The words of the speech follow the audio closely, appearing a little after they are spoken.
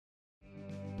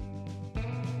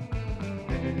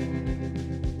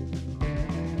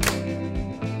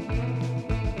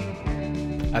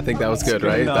I think that was good,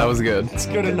 right? That was good. It's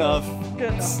good enough.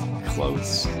 Good enough.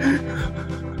 Close.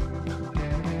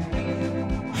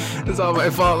 It's all my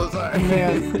fault. Sorry.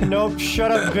 Man, nope.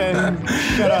 Shut up, Ben.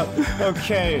 Shut up.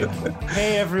 Okay.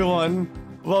 Hey, everyone.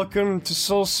 Welcome to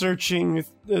Soul Searching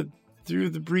Through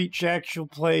the Breach Actual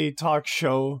Play talk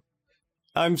show.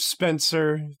 I'm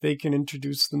Spencer. They can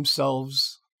introduce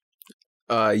themselves.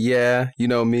 Yeah, you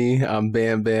know me. I'm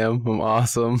Bam Bam. I'm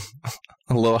awesome.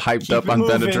 A little hyped Keep up it on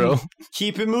moving. Benadryl.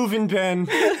 Keep it moving, Ben.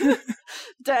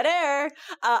 Dead air.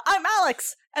 I'm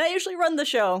Alex, and I usually run the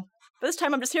show. But this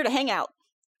time I'm just here to hang out.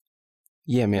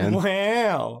 Yeah, man.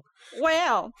 Wow.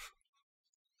 Wow.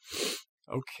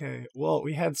 Okay. Well,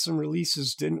 we had some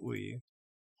releases, didn't we?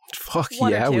 Fuck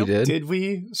One or yeah, we two. did. Did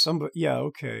we? Somebody? Yeah.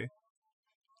 Okay.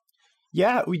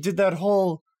 Yeah, we did that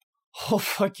whole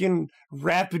fucking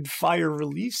rapid fire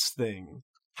release thing.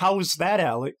 How was that,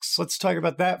 Alex? Let's talk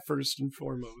about that first and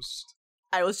foremost.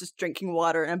 I was just drinking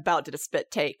water and about to spit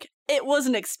take. It was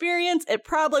an experience. It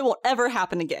probably won't ever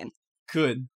happen again.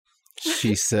 Good.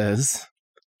 She says.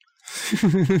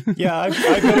 Yeah, I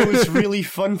bet it was really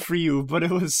fun for you, but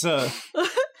it was,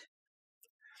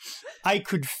 I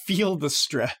could feel the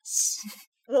stress.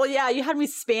 Well, yeah, you had me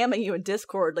spamming you in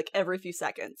Discord like every few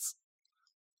seconds.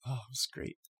 Oh, it was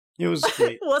great. It was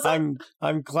great. Was it?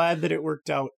 I'm glad that it worked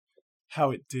out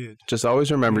how it did. Just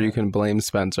always remember Yeah. you can blame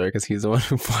Spencer because he's the one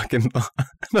who fucking thought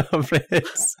of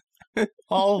it.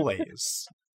 Always.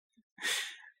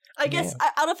 I guess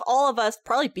out of all of us,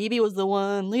 probably BB was the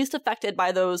one least affected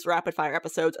by those rapid fire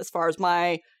episodes as far as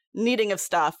my needing of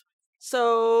stuff.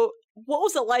 So, what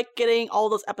was it like getting all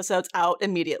those episodes out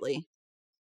immediately?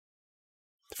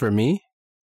 For me?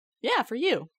 Yeah, for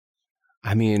you.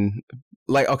 I mean,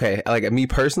 like, okay, like me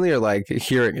personally or like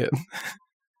hearing it?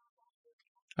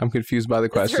 I'm confused by the there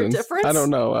a questions. difference? I don't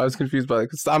know. I was confused by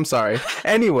I'm sorry.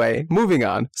 Anyway, moving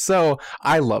on. So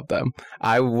I love them.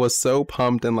 I was so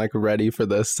pumped and like ready for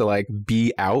this to like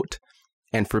be out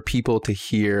and for people to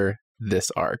hear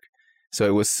this arc. So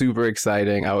it was super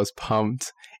exciting. I was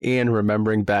pumped, and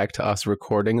remembering back to us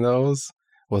recording those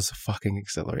was fucking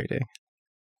exhilarating.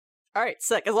 All right,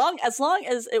 sick. As long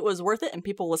as it was worth it and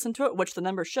people listened to it, which the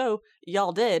numbers show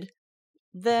y'all did,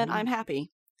 then I'm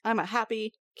happy. I'm a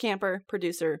happy camper,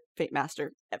 producer, Fate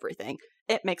Master, everything.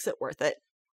 It makes it worth it.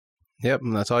 Yep,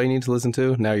 and that's all you need to listen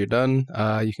to. Now you're done.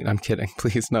 You can. I'm kidding.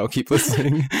 Please, no, keep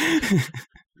listening.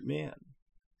 Man.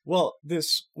 Well,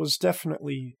 this was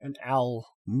definitely an Al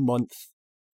month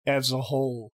as a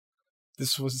whole.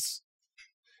 This was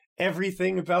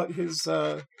everything about his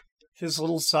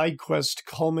little side quest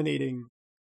culminating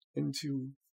into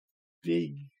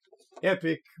big,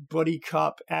 epic buddy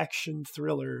cop action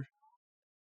thriller.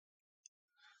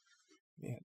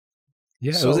 Man.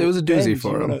 Yeah, So, it was a Ben, doozy do for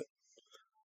you him. wanna-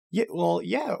 Yeah, well,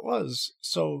 yeah, it was.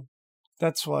 So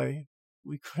that's why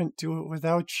we couldn't do it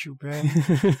without you, Ben.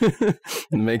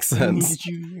 Makes We sense. needed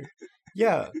you here.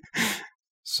 Yeah.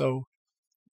 So,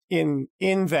 in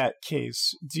that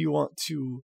case, do you want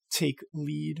to take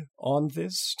lead on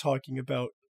this, talking about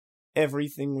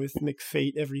everything with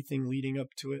McFate, everything leading up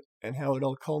to it, and how it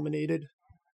all culminated?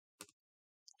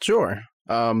 Sure.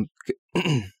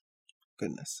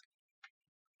 Goodness.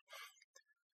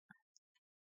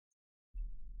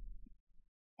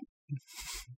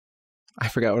 I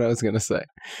forgot what I was gonna say.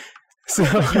 So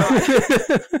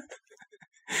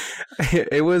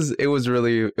it was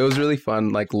really fun,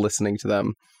 like listening to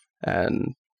them,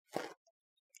 and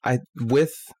I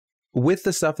with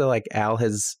the stuff that like Al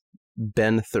has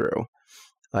been through,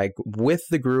 like with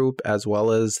the group as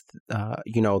well as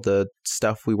the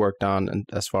stuff we worked on, and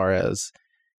as far as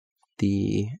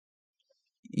the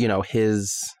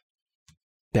his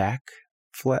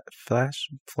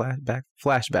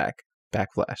flashback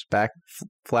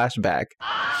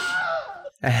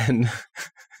and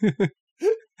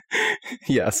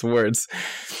yes, words.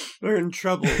 We're in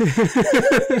trouble.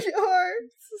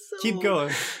 Keep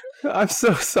going. I'm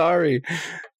so sorry.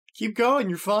 Keep going.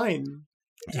 You're fine.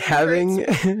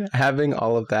 Having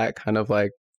all of that kind of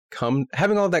like come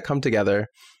together,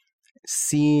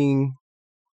 seeing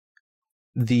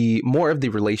the more of the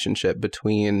relationship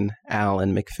between Al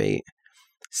and McFate,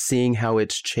 seeing how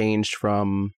it's changed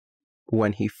from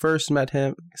when he first met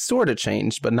him, sort of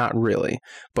changed, but not really,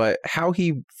 but how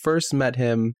he first met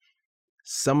him,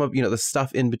 some of the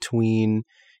stuff in between,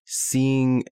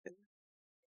 seeing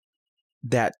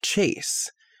that chase.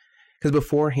 Because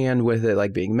beforehand, with it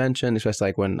like being mentioned, especially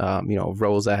like when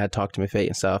Rosa had talked to McFate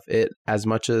and stuff, it, as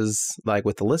much as like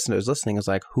with the listeners listening, is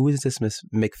like, who is this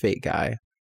McFate guy?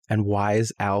 And why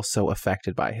is Al so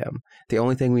affected by him? The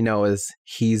only thing we know is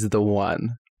he's the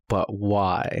one, but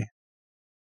why?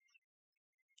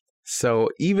 So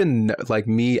even like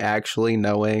me actually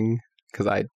knowing, because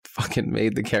I fucking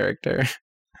made the character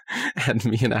and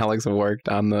me and Alex worked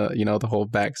on the, you know, the whole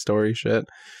backstory shit,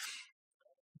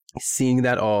 seeing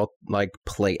that all like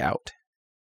play out.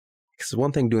 Because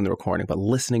one thing doing the recording, but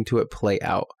listening to it play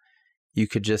out, you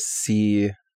could just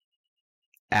see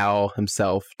Al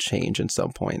himself change in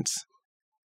some points.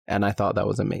 And I thought that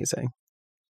was amazing.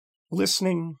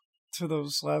 Listening to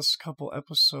those last couple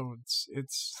episodes,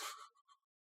 it's...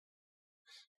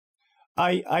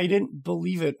 I didn't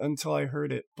believe it until I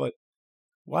heard it, but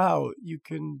wow, you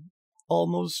can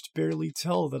almost barely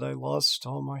tell that I lost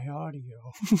all my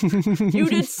audio. You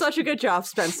did such a good job,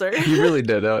 Spencer. You really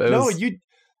did. No,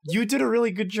 you did a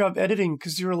really good job editing,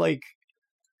 because you were like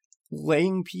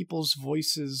laying people's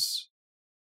voices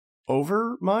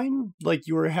over mine. Like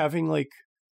you were having like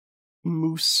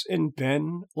Moose and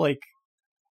Ben like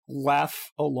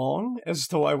laugh along as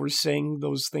though I were saying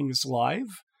those things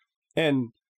live. And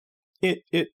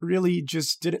it really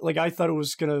just didn't, like, I thought it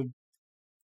was gonna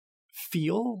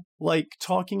feel like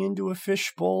talking into a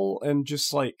fishbowl and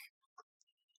just like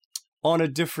on a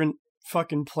different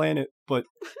fucking planet. But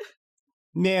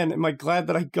man, am I glad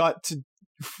that I got to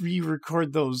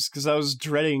re-record those, because I was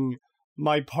dreading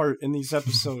my part in these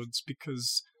episodes.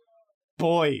 Because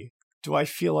boy, do I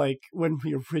feel like when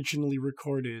we originally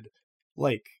recorded,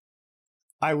 like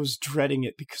I was dreading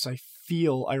it, because I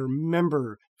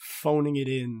remember phoning it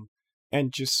in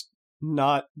and just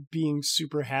not being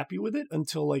super happy with it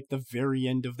until like the very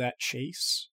end of that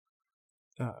chase.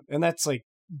 And that's like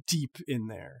deep in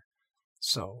there.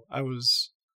 So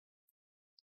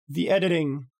the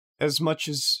editing, as much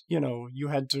as, you know, you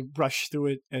had to rush through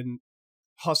it and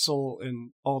hustle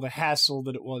and all the hassle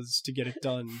that it was to get it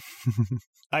done,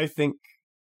 I think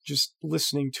just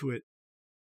listening to it,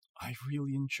 I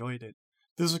really enjoyed it.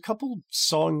 There's a couple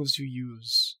songs you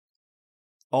use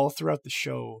all throughout the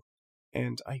show,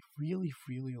 and I really,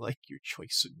 really like your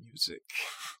choice of music.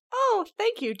 Oh,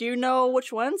 thank you. Do you know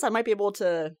which ones? I might be able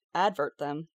to advert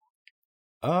them.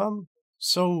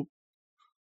 So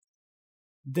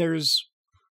there's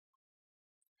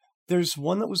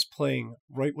one that was playing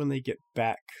right when they get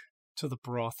back to the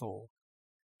brothel.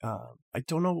 I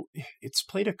don't know, it's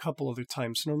played a couple other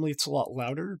times. Normally it's a lot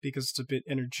louder because it's a bit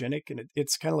energetic, and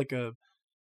it's kind of like a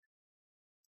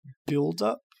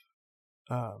build-up.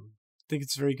 I think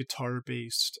it's very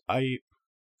guitar-based.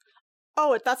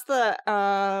 Oh, that's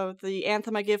the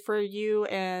anthem I give for you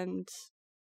and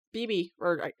BB,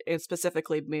 or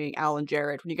specifically being Al and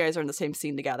Jared. When you guys are in the same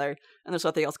scene together and there's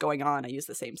nothing else going on, I use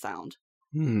the same sound.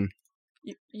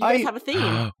 You guys have a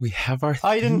theme. We have our theme.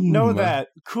 I didn't know that.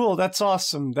 Cool, that's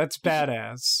awesome. That's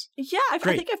badass. Yeah, I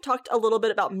think I've talked a little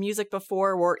bit about music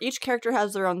before, where each character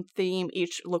has their own theme,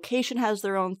 each location has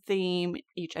their own theme,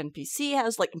 each NPC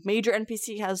has, like, major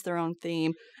NPC has their own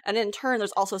theme, and in turn,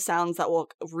 there's also sounds that will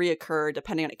reoccur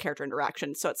depending on a character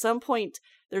interaction. So at some point,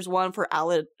 there's one for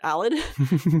Alid?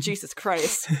 Jesus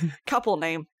Christ. Couple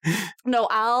name. No,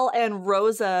 Al and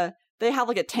Rosa, they have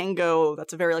like a tango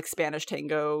that's a very like Spanish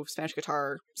tango, Spanish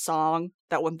guitar song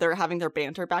that when they're having their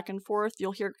banter back and forth,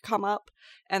 you'll hear come up.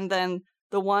 And then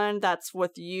the one that's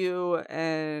with you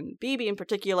and BB in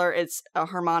particular, it's a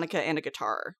harmonica and a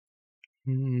guitar.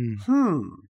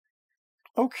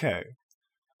 Okay.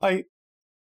 I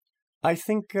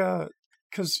think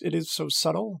because it is so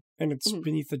subtle and it's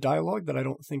beneath the dialogue that I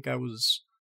don't think I was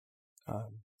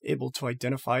able to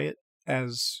identify it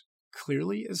as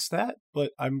clearly as that,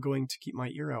 but I'm going to keep my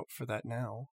ear out for that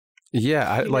now. Yeah,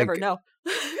 I You like never know.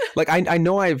 like I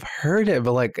know I've heard it,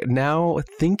 but like now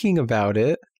thinking about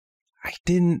it, I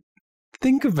didn't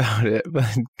think about it,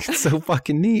 but it's so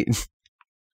fucking neat.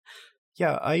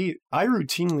 Yeah, I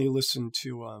routinely listen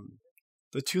to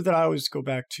the two that I always go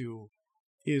back to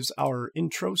is our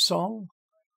intro song,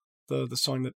 the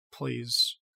song that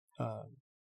plays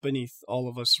beneath all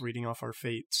of us reading off our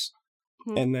fates,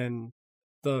 and then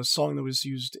the song that was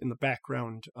used in the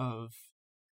background of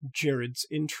Jared's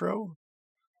intro.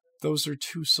 Those are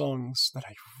two songs that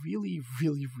I really,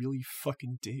 really, really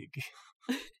fucking dig.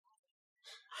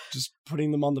 Just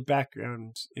putting them on the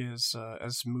background is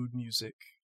as mood music.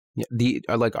 Yeah, the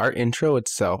like our intro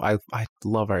itself, I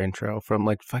love our intro from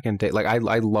like fucking day. Like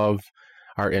I love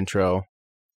our intro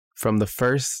from the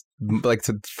first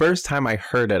time I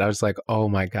heard it. I was like, oh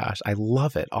my gosh, I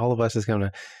love it. All of us is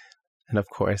gonna. And of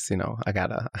course, you know, I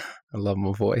love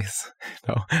my voice.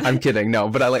 No, I'm kidding. No,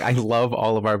 but I love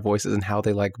all of our voices and how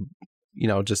they like, you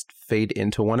know, just fade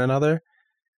into one another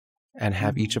and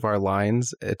have each of our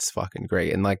lines. It's fucking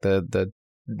great. And like the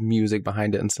music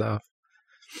behind it and stuff.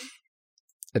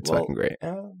 It's fucking great.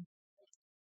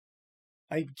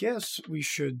 I guess we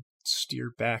should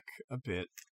steer back a bit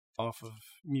off of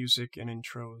music and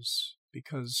intros,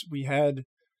 because we had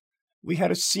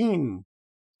a scene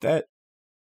that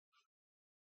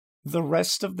the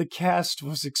rest of the cast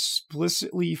was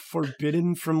explicitly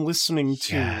forbidden from listening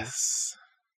to. Yes.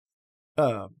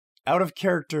 Out of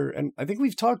character, and I think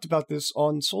we've talked about this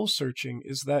on Soul Searching,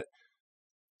 is that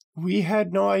we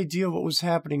had no idea what was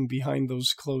happening behind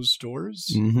those closed doors.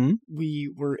 Mm-hmm.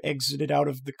 We were exited out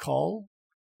of the call.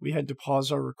 We had to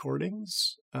pause our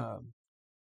recordings.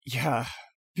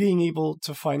 Being able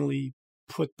to finally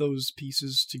put those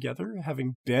pieces together,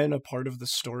 having been a part of the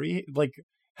story,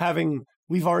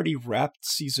 we've already wrapped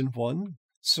season 1,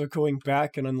 so going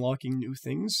back and unlocking new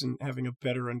things and having a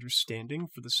better understanding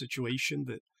for the situation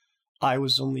that I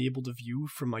was only able to view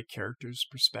from my character's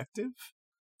perspective.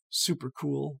 Super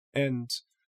cool. And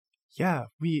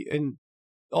and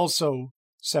also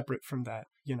separate from that,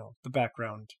 the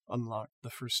background unlocked the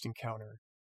first encounter.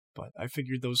 But I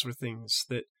figured those were things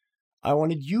that I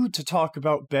wanted you to talk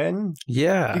about, Ben.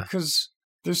 Yeah. Because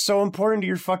they're so important to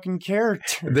your fucking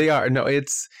character. They are. No,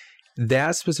 it's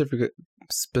that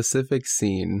specific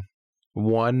scene.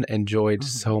 One, enjoyed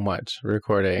so much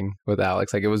recording with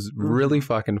Alex. Like, it was really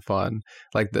fucking fun.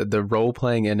 Like, the role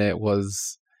playing in it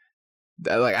was,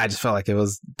 like, I just felt like it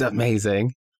was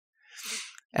amazing.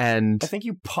 And I think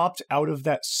you popped out of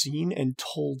that scene and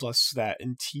told us that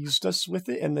and teased us with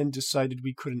it, and then decided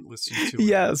we couldn't listen to it.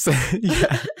 Yes.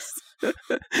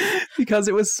 Because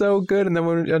it was so good. And then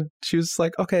when she was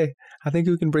like, okay, I think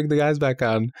we can bring the guys back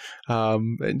on.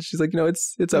 And she's like,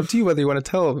 it's up to you whether you want to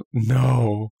tell them.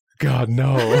 No. God,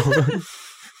 no.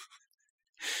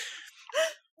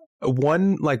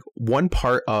 One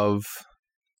part of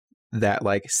that,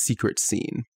 like, secret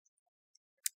scene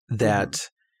that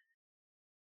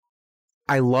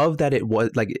I love that it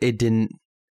was, like, it didn't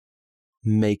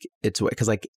make its way, because,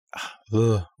 like,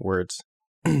 words.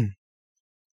 The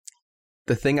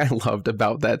thing I loved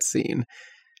about that scene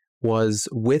was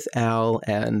with Al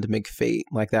and McFate,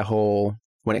 like, that whole,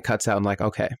 when it cuts out, I'm like,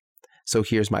 okay, so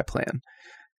here's my plan.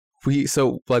 We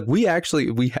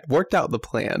worked out the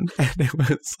plan, and it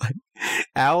was like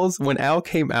when Al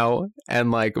came out and,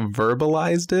 like,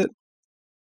 verbalized it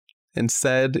and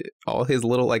said all his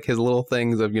little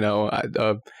things of,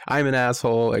 I'm an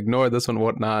asshole, ignore this one,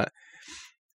 whatnot,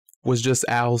 was just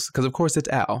Al's, because of course it's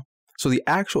Al. So the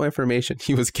actual information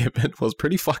he was given was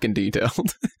pretty fucking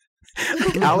detailed.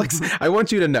 Like, Alex, I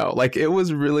want you to know, like, it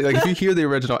was really, like, if you hear the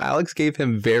original, Alex gave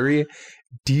him very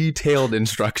detailed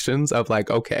instructions of, like,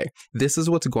 okay, this is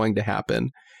what's going to happen.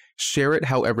 Share it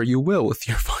however you will with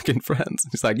your fucking friends.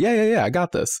 He's like, yeah, I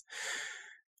got this.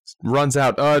 Runs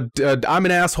out, I'm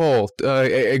an asshole,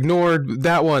 ignore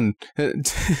that one, and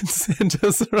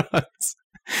just runs.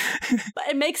 But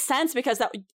it makes sense because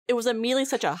it was immediately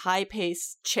such a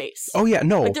high-paced chase. Oh, yeah,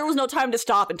 no. Like, there was no time to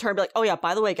stop and turn and be like, oh, yeah,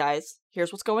 by the way, guys,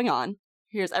 here's what's going on.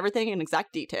 Here's everything in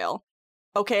exact detail.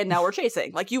 Okay, and now we're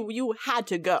chasing. Like, you had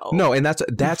to go. No, and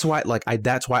that's why, like,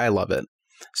 that's why I love it.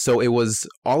 So it was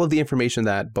all of the information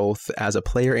that both as a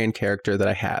player and character that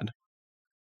I had,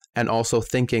 and also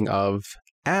thinking of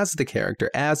as the character,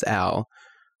 as Al,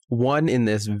 one in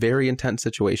this very intense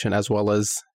situation, as well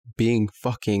as being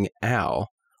fucking Al.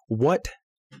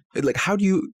 How do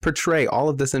you portray all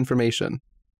of this information?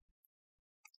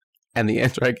 And the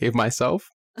answer I gave myself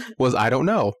was, I don't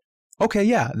know. Okay,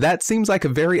 yeah, that seems like a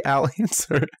very Al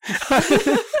answer.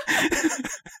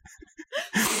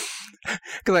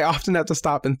 Because I often have to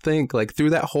stop and think, like,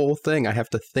 through that whole thing, I have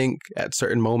to think at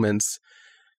certain moments,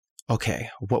 okay,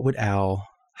 how would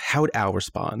Al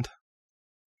respond?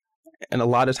 And a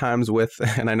lot of times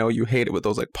and I know you hate it with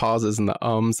those, like, pauses and the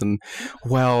ums, and,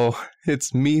 well,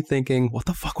 it's me thinking, what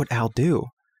the fuck would Al do?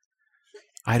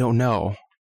 I don't know.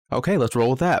 Okay, let's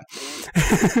roll with that.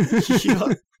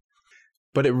 Yeah.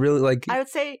 But it really, like... I would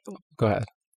say... Go ahead.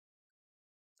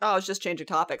 Oh, I was just changing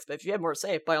topics, but if you have more to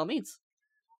say, by all means.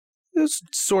 It's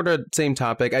sort of same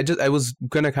topic. I was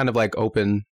going to kind of, like,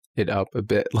 open it up a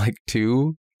bit, like,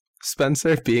 to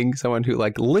Spencer being someone who,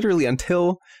 like, literally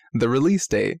until the release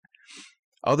date,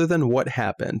 other than what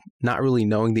happened, not really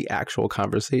knowing the actual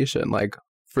conversation. Like,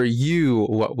 for you,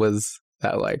 what was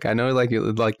that like? I know, like, you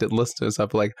like to listen to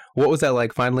stuff, but, like, what was that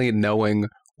like, finally knowing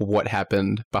what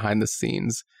happened behind the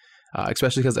scenes?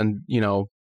 Especially because, and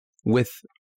with...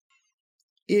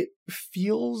 It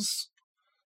feels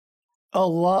a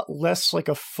lot less like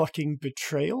a fucking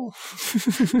betrayal.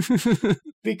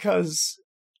 Because,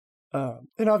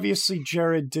 and obviously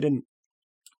Jared didn't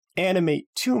animate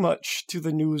too much to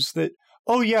the news that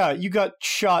oh yeah, you got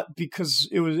shot because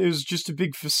it was just a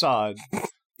big facade.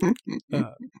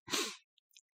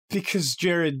 Because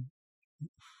Jared...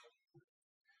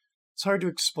 It's hard to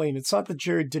explain. It's not that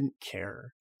Jared didn't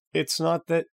care. It's not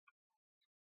that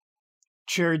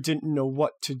Jared didn't know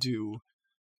what to do.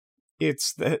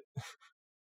 It's that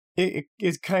it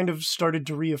kind of started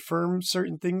to reaffirm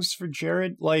certain things for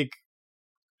Jared. Like,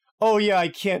 oh yeah, I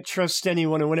can't trust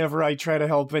anyone, and whenever I try to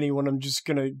help anyone, I'm just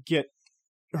gonna get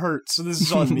hurt. So this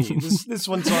is on me. This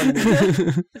one's on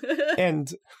me.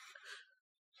 And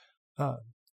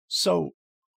so,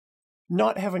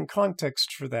 not having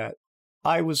context for that,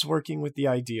 I was working with the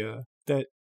idea that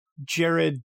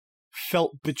Jared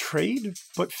felt betrayed,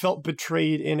 but felt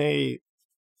betrayed in a,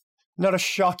 not a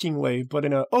shocking way, but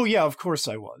in a, oh yeah, of course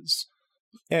I was.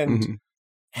 And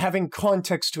having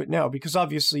context to it now, because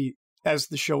obviously, as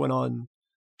the show went on,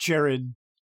 Jared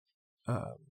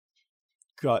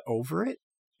got over it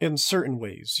in certain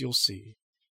ways, you'll see.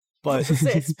 But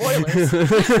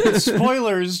spoilers.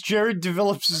 Spoilers, Jared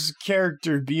develops his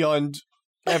character beyond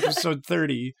episode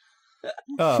 30.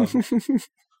 But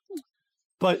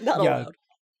Not allowed.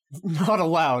 Not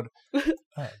allowed.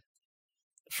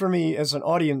 For me, as an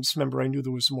audience member, I knew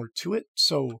there was more to it,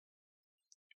 so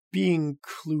being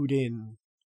clued in,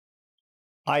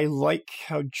 I like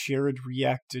how Jared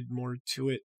reacted more to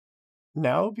it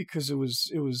now, because it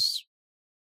was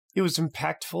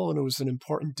impactful, and it was an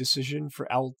important decision for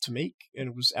Al to make, and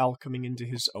it was Al coming into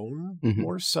his own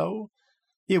more so.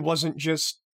 It wasn't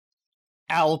just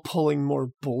Al pulling more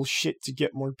bullshit to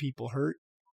get more people hurt.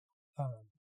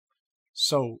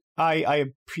 So I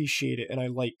appreciate it, and I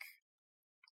like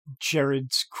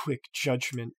Jared's quick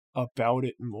judgment about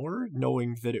it more,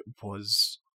 knowing that it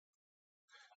was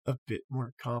a bit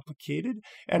more complicated.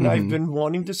 And I've been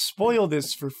wanting to spoil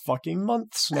this for fucking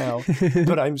months now,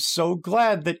 but I'm so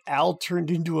glad that Al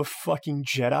turned into a fucking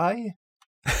Jedi.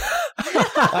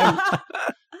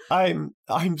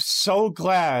 I'm so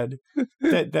glad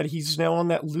that he's now on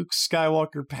that Luke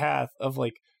Skywalker path of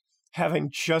like having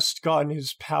just gotten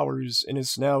his powers and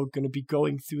is now going to be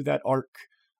going through that arc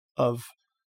of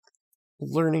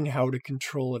learning how to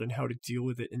control it and how to deal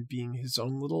with it and being his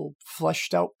own little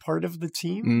fleshed out part of the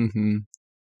team.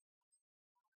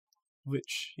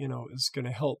 Which, is going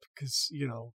to help because,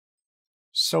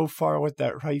 so far with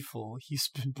that rifle, he's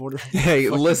been borderline. Hey,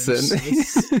 listen.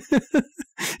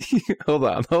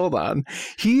 Hold on.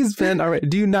 He's been, all right,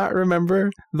 do you not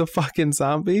remember the fucking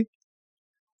zombie?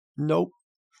 Nope.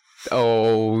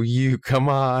 Oh, you, come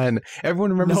on. Everyone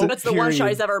remembers it. That's the one shot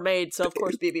he's ever made, so of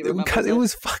course BB remembers Because it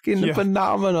was fucking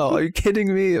phenomenal. Are you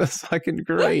kidding me? It was fucking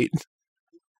great.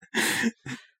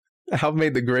 Hal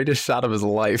made the greatest shot of his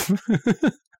life.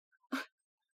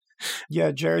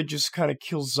 Yeah, Jared just kind of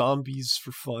kills zombies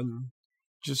for fun.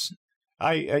 Just,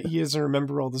 he doesn't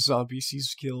remember all the zombies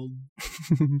he's killed.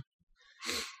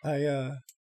 Hey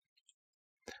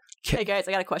guys,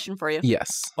 I got a question for you.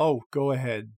 Yes. Oh, go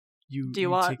ahead. You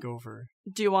take over.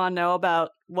 Do you want to know about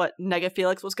what Nega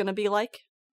Felix was going to be like?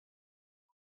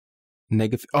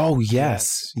 Oh,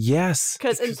 yes. Yes.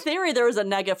 Because in theory, there was a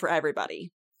Nega for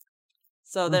everybody.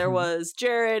 So there was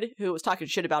Jared, who was talking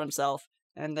shit about himself,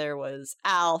 and there was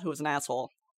Al, who was an asshole.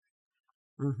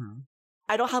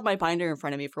 I don't have my binder in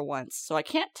front of me for once, so I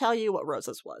can't tell you what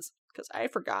Rosa's was, because I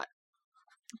forgot.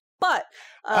 But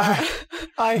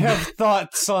I have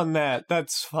thoughts on that.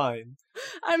 That's fine.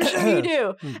 I'm sure you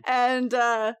do. And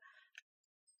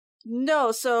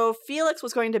no, so Felix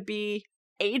was going to be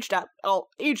aged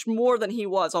more than he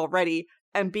was already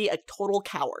and be a total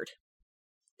coward.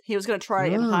 He was going to try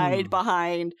and hide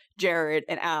behind Jared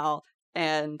and Al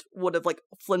and would have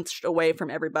flinched away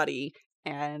from everybody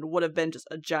and would have been just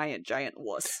a giant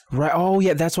wuss. Right. Oh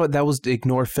yeah, that was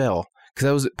Ignore Phil. Because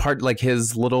that was part,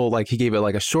 his little, he gave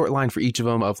it, a short line for each of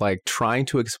them of, trying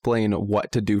to explain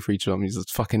what to do for each of them. He's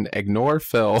just fucking ignore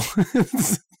Phil.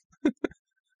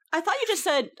 I thought you just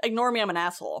said, ignore me, I'm an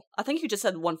asshole. I think you just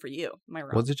said one for you. Am I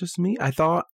wrong? Was it just me? I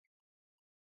thought...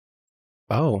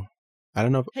 Oh. I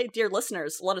don't know. Hey, dear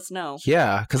listeners, let us know.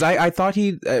 Yeah, because I thought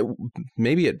he... I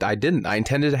didn't. I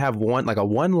intended to have a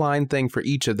one-line thing for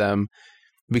each of them,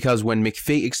 because when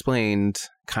McFate explained,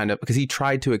 because he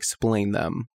tried to explain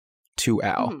them to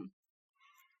Al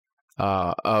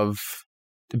of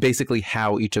basically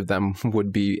how each of them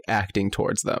would be acting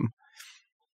towards them,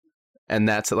 and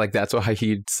that's why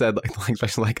he said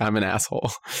I'm an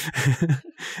asshole.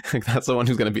 That's the one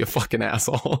who's gonna be a fucking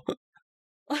asshole.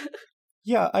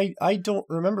 Yeah, I don't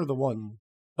remember the one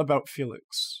about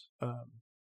Felix.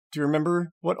 Do you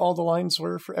remember what all the lines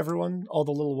were for everyone? All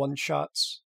the little one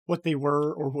shots, what they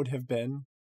were or would have been?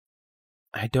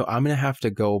 I don't. I'm gonna have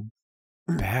to go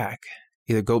back.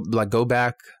 either go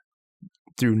back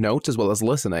through notes as well as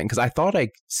listening, because I thought I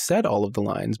said all of the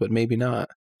lines, but maybe not.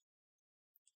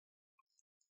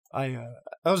 I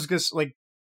was just like,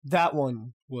 that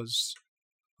one was,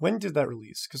 when did that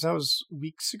release? Because that was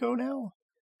weeks ago now.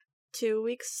 2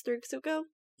 weeks, 3 weeks ago.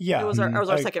 Yeah, it was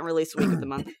our second release week of the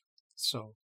month.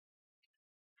 So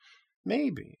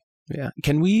maybe. Yeah.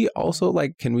 Can we also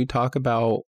can we talk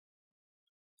about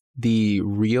the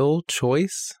real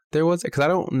choice there was? Because I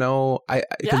don't know.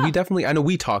 Because we definitely, I know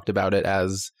we talked about it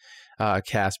as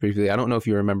cast briefly. I don't know if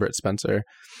you remember it, Spencer.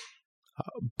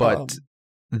 But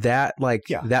that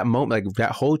that moment,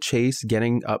 that whole chase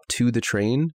getting up to the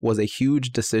train was a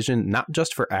huge decision, not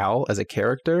just for Al as a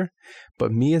character,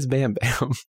 but me as Bam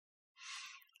Bam.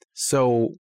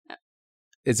 So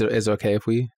is it okay if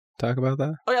we talk about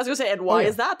that? Oh, I was going to say, and why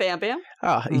is that, Bam Bam?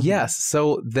 Yes.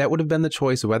 So that would have been the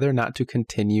choice whether or not to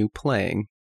continue playing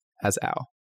as Al.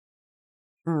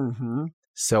 Mm-hmm.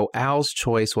 So Al's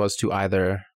choice was to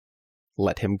either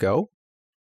let him go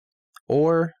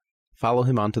or follow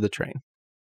him onto the train.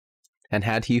 And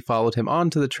had he followed him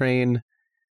onto the train,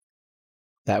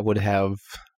 that would have,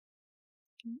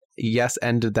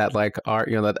 ended that arc,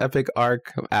 that epic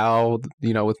arc of Al,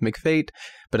 with McFate,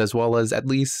 but as well as, at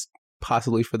least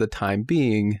possibly for the time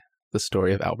being, the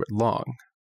story of Albert Long.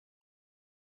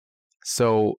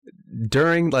 So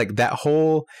during that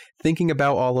whole thinking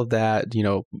about all of that,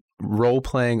 role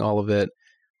playing all of it,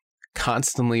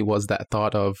 constantly was that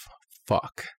thought of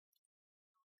fuck.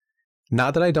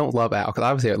 Not that I don't love Al, because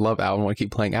obviously I love Al and want to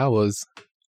keep playing Al.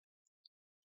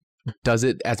 Does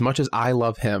it, as much as I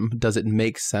love him, does it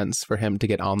make sense for him to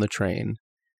get on the train?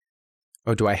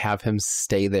 Or do I have him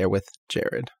stay there with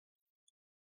Jared?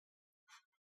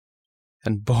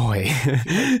 And boy,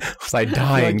 was I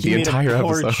dying the entire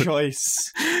episode. Poor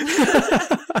choice.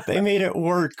 They made it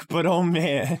work, but oh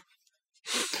man.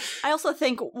 I also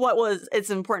think it's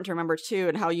important to remember too,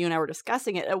 and how you and I were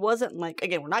discussing it, it wasn't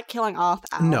again, we're not killing off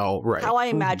Al. No, right. How I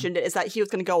imagined it is that he was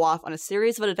going to go off on a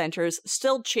series of adventures,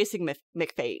 still chasing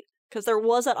McFate. Because there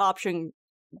was that option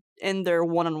in their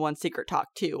one-on-one secret talk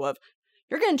too, of,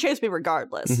 you're going to chase me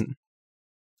regardless.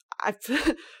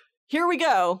 Mm-hmm. Here we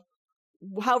go.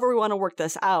 However we want to work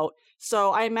this out.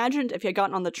 So I imagined if he had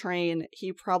gotten on the train,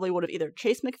 he probably would have either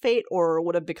chased McFate or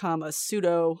would have become a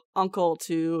pseudo uncle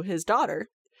to his daughter.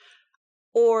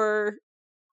 Or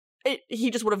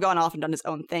he just would have gone off and done his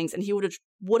own things, and he would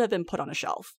have been put on a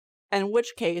shelf. In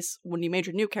which case, when you made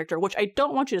your new character, which I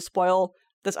don't want you to spoil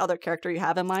this other character you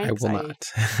have in mind. I will not.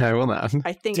 I will not.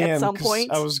 I think at some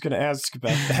point. I was going to ask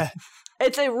about that.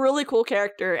 It's a really cool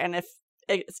character, and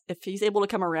if he's able to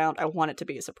come around, I want it to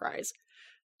be a surprise.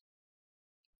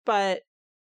 But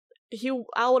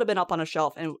Al would have been up on a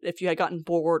shelf, and if you had gotten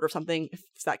bored or something, if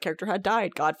that character had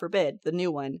died, God forbid, the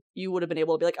new one, you would have been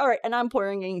able to be like, all right, and I'm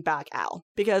bringing back Al.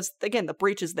 Because, again, the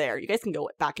breach is there. You guys can go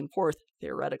back and forth,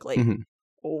 theoretically,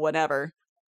 whatever.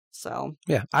 So.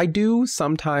 Yeah, I will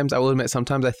admit,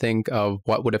 sometimes I think of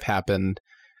what would have happened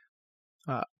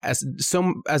as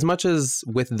much as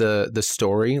with the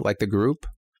story, the group,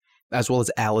 as well as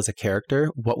Al as a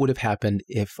character, what would have happened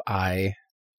if I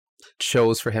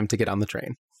chose for him to get on the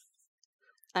train?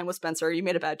 I'm with Spencer. You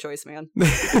made a bad choice, man.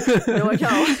 Knowing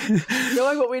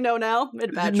what we know now, made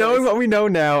a bad choice. Knowing what we know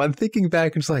now and thinking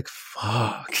back, I'm just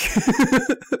fuck.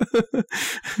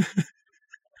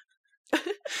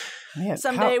 Man,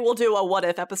 someday we'll do a what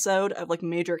if episode of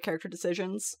major character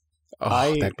decisions.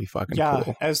 Oh, that'd be fucking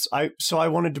cool. I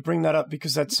wanted to bring that up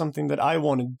because that's something that I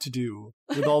wanted to do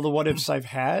with all the what ifs I've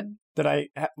had. That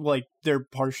they're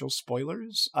partial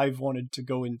spoilers. I've wanted to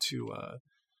go into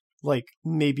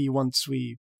maybe once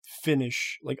we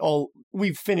finish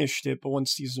we've finished it, but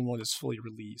once season 1 is fully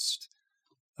released,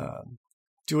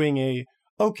 doing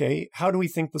how do we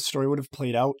think the story would have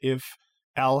played out if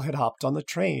Al had hopped on the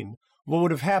train? What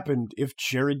would have happened if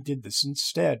Jared did this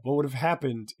instead? What would have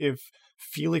happened if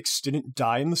Felix didn't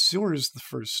die in the sewers the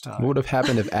first time? What would have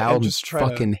happened if Al just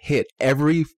fucking hit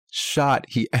every shot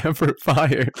he ever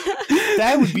fired?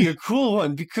 That would be a cool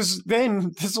one, because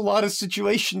then there's a lot of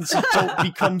situations that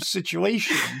don't become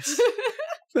situations.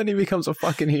 Then he becomes a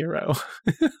fucking hero.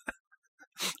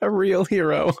 A real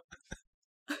hero.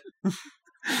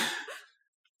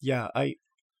 Yeah,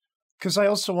 because I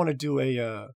also want to do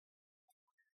a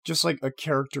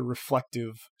character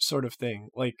reflective sort of thing.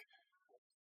 Like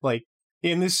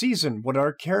in this season, what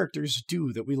our characters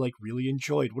do that we really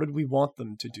enjoyed? What did we want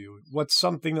them to do? What's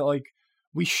something that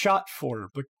we shot for,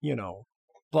 but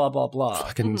blah blah blah.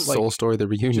 Fucking Soul Story the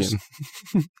reunion.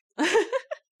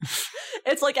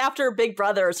 It's after Big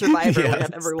Brother or Survivor, yes. We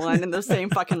have everyone in the same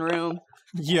fucking room.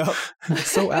 Yep.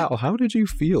 So Al, how did you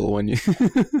feel when you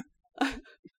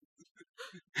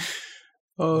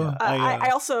Oh, Yeah. I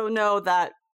also know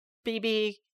that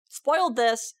BB spoiled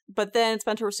this, but then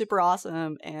Spencer was super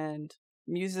awesome, and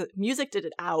music did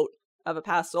it out of a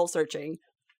past soul searching.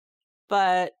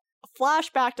 But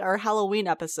flashback to our Halloween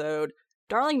episode,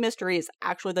 Darling Mystery is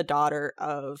actually the daughter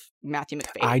of Matthew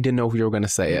McFadden. I didn't know if you were going to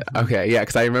say it. Okay, yeah,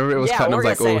 because I remember it was cut and I was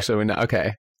like, oh, so we know.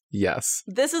 Okay, yes.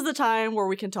 This is the time where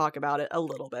we can talk about it a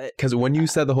little bit. Because when you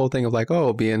said the whole thing of like,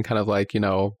 oh, being kind of like, you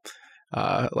know,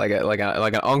 like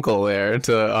an uncle there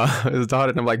to his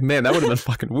daughter, and I'm like, man, that would have been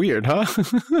fucking weird, huh?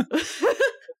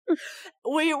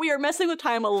 we are messing with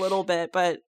time a little bit,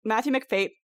 but Matthew McFate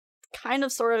kind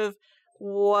of sort of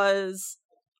was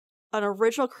an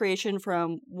original creation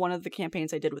from one of the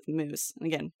campaigns I did with Moose. And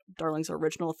again, Darling's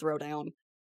original throwdown.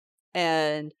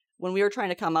 And when we were trying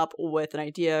to come up with an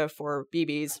idea for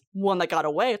BB's one that got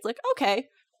away, it's like, okay,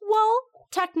 well,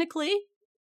 technically,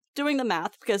 doing the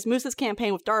math, because Moose's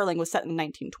campaign with Darling was set in the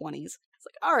 1920s. It's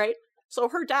like, all right, so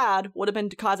her dad would have been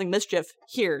causing mischief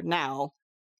here now,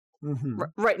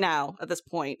 right now, at this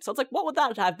point. So it's like, what would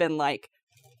that have been like?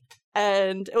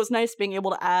 And it was nice being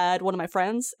able to add one of my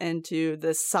friends into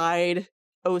this side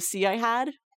OC I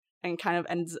had, and kind of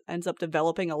ends up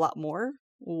developing a lot more.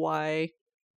 Why,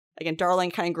 again,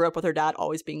 Darling kind of grew up with her dad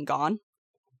always being gone.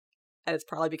 And it's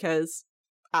probably because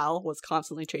Al was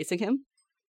constantly chasing him.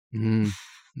 Among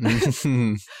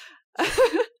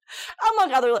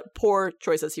other like, poor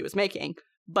choices he was making.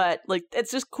 But like,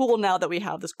 it's just cool now that we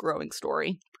have this growing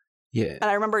story. Yeah. And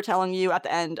I remember telling you at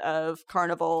the end of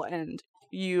Carnival, and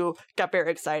you got very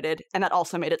excited, and that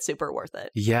also made it super worth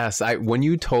it. Yes, when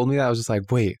you told me that, I was just like,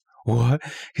 wait, what?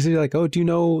 Because you're like, oh, do you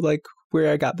know like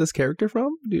where I got this character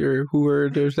from? Or who her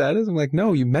dad is? I'm like,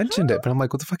 no, you mentioned it, but I'm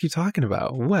like, what the fuck are you talking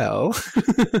about? Well,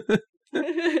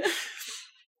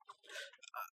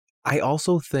 I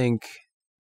also think,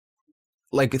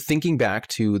 like, thinking back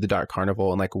to the Dark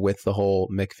Carnival and like with the whole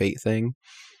McFate thing,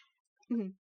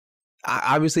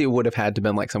 obviously it would have had to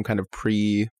been like some kind of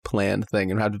pre-planned thing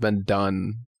and had to have been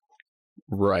done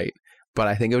right. But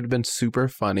I think it would have been super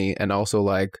funny, and also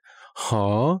like,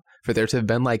 for there to have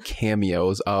been like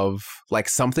cameos of like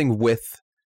something with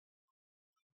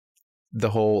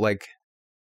the whole like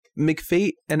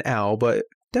McFate and Al, but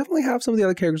definitely have some of the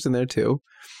other characters in there too.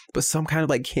 But some kind of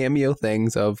like cameo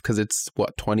things of, because it's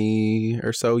what, 20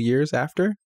 or so years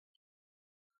after?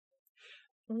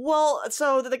 Well,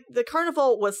 so the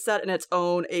Carnival was set in its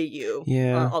own AU,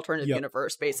 alternative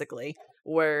universe, basically,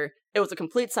 where it was a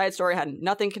complete side story, had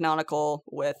nothing canonical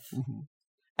with,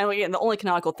 and again, the only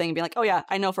canonical thing being like, oh yeah,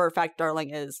 I know for a fact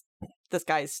Darling is this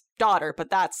guy's daughter, but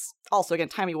that's also, again,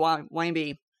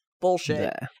 timey-wimey bullshit.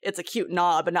 Yeah. It's a cute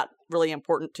nod, but not really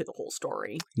important to the whole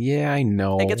story. Yeah, I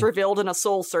know. It gets revealed in a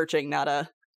soul searching, not a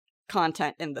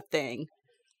content in the thing.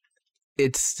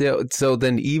 It's still, so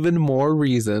then even more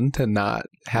reason to not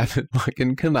have it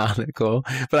fucking canonical,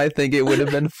 but I think it would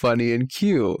have been funny and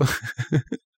cute.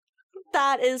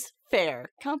 That is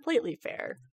fair. Completely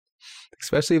fair.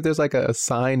 Especially if there's like a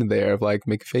sign there of like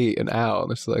McFate and Al,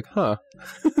 and it's like, huh.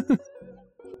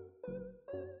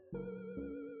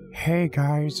 Hey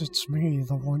guys, it's me,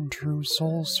 the one true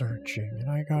soul searching,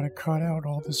 and I gotta cut out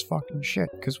all this fucking shit,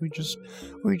 because we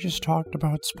just talked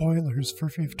about spoilers for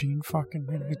 15 fucking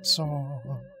minutes.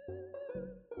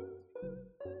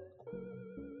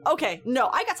 Okay, no,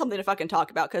 I got something to fucking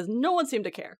talk about, because no one seemed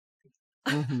to care.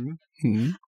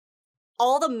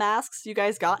 All the masks you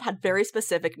guys got had very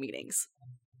specific meanings.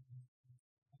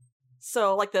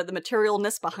 So, like, the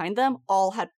materialness behind them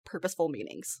all had purposeful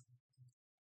meanings.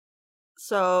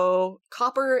 So,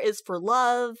 copper is for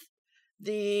love,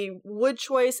 the wood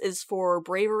choice is for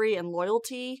bravery and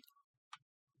loyalty,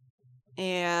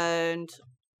 and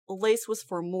lace was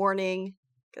for mourning,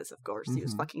 because of course he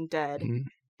was fucking dead,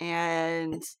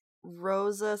 and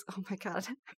Rosa's, oh my god,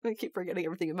 I keep forgetting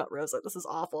everything about Rosa, this is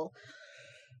awful.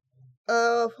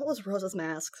 What was Rosa's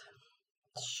mask?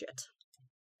 Shit.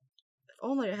 If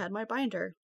only I had my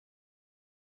binder.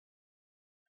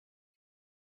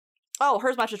 Oh,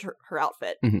 hers matches her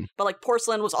outfit. But, like,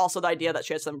 porcelain was also the idea that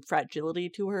she had some fragility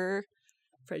to her.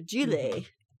 Fragile.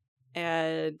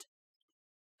 And,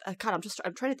 God,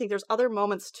 I'm trying to think. There's other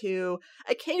moments, too.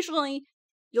 Occasionally,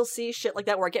 you'll see shit like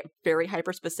that where I get very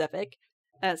hyper-specific.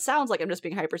 And it sounds like I'm just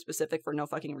being hyper-specific for no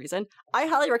fucking reason. I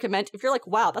highly recommend, if you're like,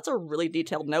 wow, that's a really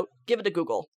detailed note, give it a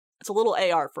Google. It's a little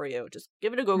AR for you. Just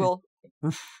give it a Google.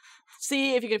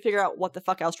 See if you can figure out what the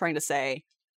fuck I was trying to say.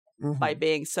 By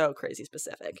being so crazy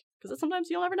specific. Because sometimes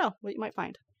you'll never know what you might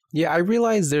find. Yeah, I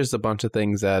realize there's a bunch of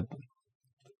things that,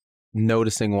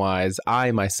 noticing wise,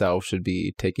 I myself should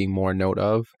be taking more note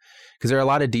of. Because there are a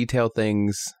lot of detailed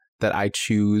things that I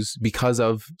choose, because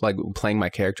of like playing my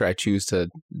character, I choose to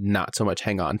not so much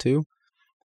hang on to.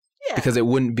 Yeah. Because it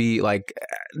wouldn't be like,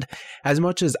 as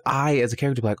much as I as a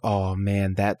character be like, oh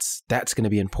man, that's going to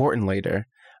be important later.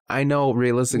 I know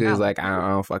realistically is like, I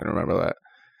don't fucking remember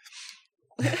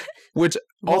that. Which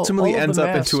ultimately ends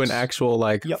up into an actual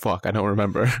like, fuck, I don't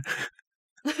remember.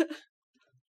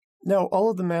 No, all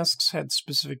of the masks had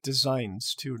specific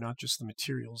designs too, not just the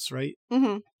materials, right?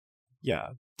 Mm-hmm. Yeah.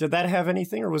 Did that have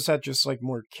anything, or was that just like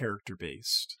more character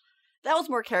based? That was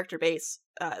more character based.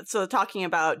 So talking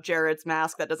about Jared's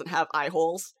mask that doesn't have eye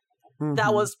holes,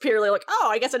 that was purely like, oh,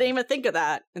 I guess I didn't even think of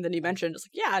that. And then you mentioned, just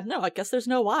like, yeah, no, I guess there's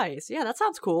no eyes. Yeah, that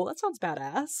sounds cool. That sounds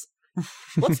badass.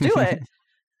 Let's do it.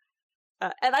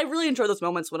 And I really enjoy those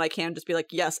moments when I can just be like,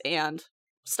 yes, and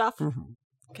stuff,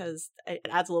 because it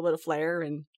adds a little bit of flair,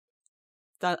 and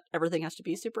not everything has to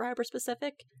be super hyper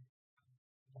specific.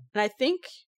 And I think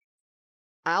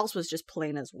Al's was just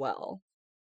plain as well.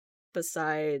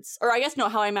 Besides, or I guess no,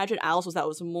 how I imagine Al's was that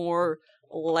was more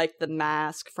like the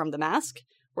mask from The Mask,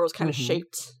 where it was kind of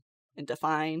shaped and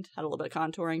defined, had a little bit of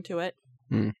contouring to it.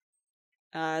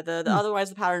 Otherwise,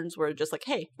 the patterns were just like,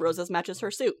 hey, Rosa's matches her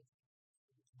suit.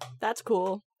 That's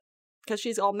cool, because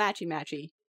she's all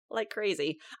matchy like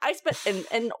crazy. I spent an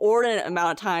inordinate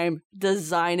amount of time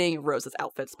designing Rosa's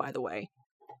outfits, by the way.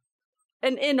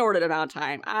 An inordinate amount of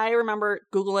time. I remember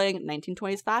Googling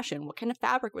 1920s fashion, what kind of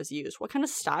fabric was used, what kind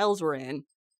of styles were in.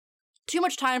 Too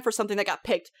much time for something that got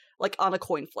picked, like, on a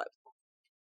coin flip.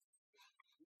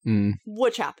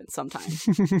 Which happens sometimes.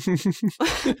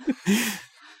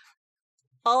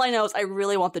 All I know is I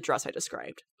really want the dress I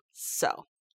described. So,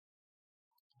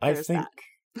 I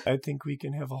think we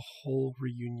can have a whole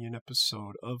reunion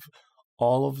episode of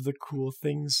all of the cool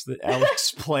things that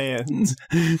Alex planned.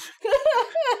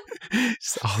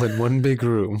 Just all in one big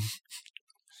room.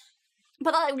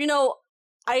 But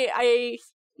I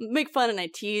make fun and I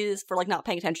tease for like not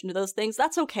paying attention to those things.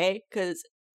 That's okay, because,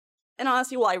 and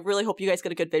honestly, well, I really hope you guys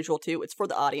get a good visual too. It's for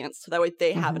the audience, so that way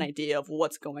they have an idea of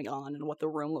what's going on and what the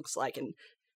room looks like and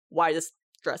why this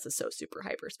dress is so super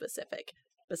hyper specific.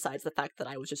 Besides the fact that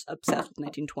I was just obsessed with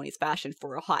 1920s fashion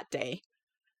for a hot day.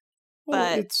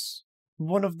 Well, it's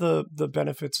one of the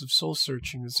benefits of soul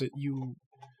searching is that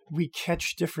we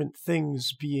catch different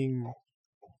things being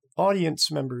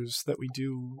audience members than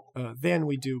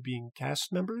we do being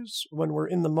cast members. When we're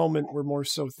in the moment, we're more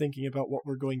so thinking about what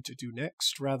we're going to do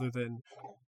next rather than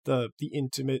the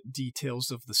intimate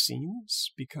details of the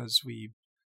scenes, because we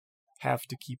have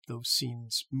to keep those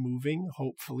scenes moving,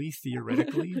 hopefully,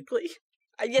 theoretically.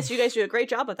 Yes, you guys do a great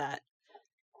job of that,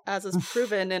 as is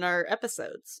proven in our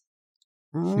episodes.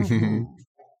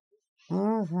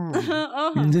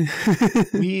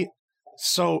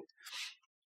 So,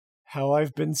 how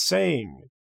I've been saying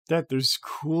that there's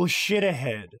cool shit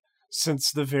ahead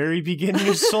since the very beginning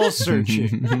of Soul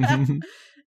Searching.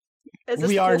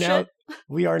 We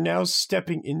are now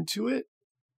stepping into it.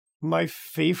 My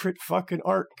favorite fucking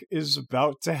arc is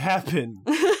about to happen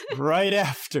right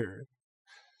after.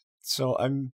 So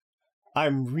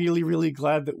I'm really, really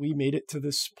glad that we made it to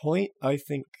this point. I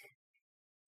think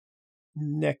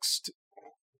next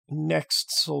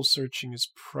Soul Searching is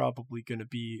probably going to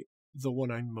be the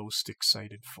one I'm most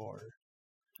excited for.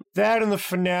 That and the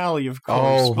finale, of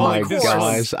course. Oh my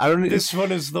gosh! This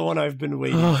one is the one I've been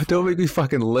waiting. for. Don't make me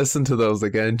fucking listen to those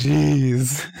again.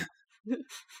 Jeez.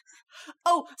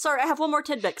 Oh, sorry. I have one more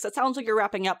tidbit, because it sounds like you're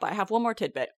wrapping up, but I have one more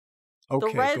tidbit.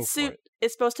 Okay, the red suit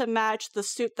is supposed to match the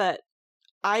suit that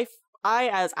I,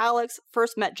 as Alex,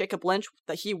 first met Jacob Lynch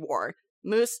that he wore.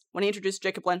 Moose, when he introduced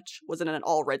Jacob Lynch, was in an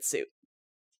all-red suit.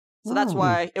 So that's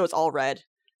why it was all red,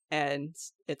 and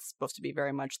it's supposed to be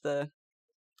very much the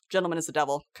gentleman is the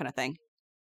devil kind of thing.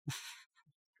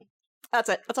 That's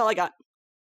it. That's all I got.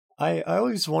 I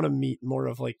always want to meet more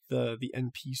of like the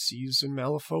NPCs in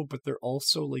Malifaux, but they're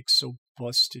also like so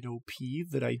busted OP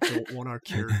that I don't want our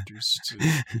characters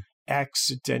to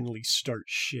accidentally start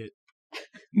shit.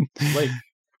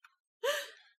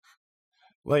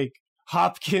 Like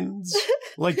Hopkins,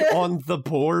 like on the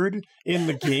board in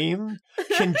the game,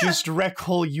 can just wreck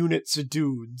whole units of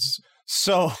dudes.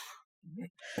 So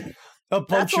a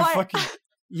bunch of fucking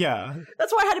yeah.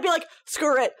 That's why I had to be like,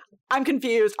 screw it. I'm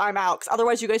confused. I'm out. 'Cause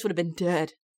otherwise, you guys would have been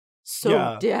dead.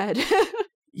 So dead.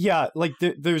 Yeah, like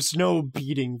there's no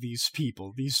beating these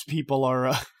people. These people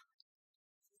are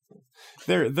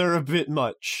they're a bit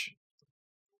much.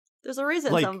 There's a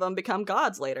reason some of them become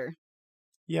gods later.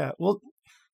 Yeah, well,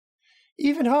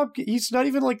 even Hopkins, he's not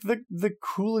even like the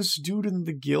coolest dude in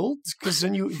the guild, because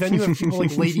then you have people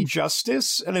like Lady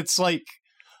Justice, and it's like,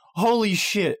 holy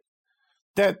shit,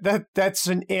 that's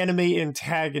an anime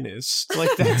antagonist.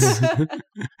 Like that's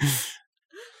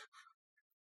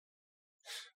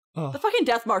The fucking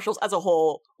Death Marshals as a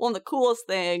whole, one of the coolest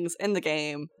things in the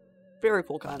game. Very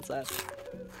cool concept.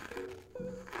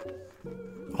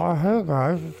 Oh, hey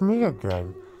guys, it's me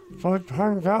again. So it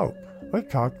turns out, we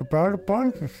talked about a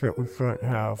bunch of shit we shouldn't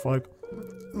have, like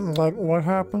what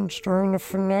happens during the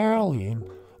finale,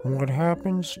 and what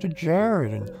happens to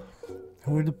Jared, and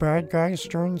who the bad guys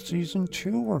during season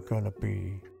 2 are gonna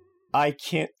be. I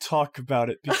can't talk about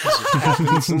it because it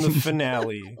happens in the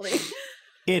finale.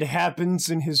 It happens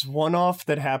in his one-off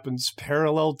that happens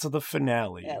parallel to the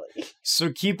finale.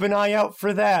 So keep an eye out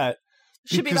for that.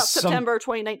 Should be about September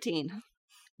 2019.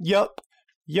 Yep.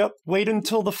 Wait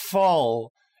until the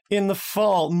fall. In the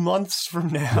fall, months from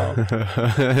now.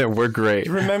 We're great.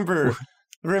 Remember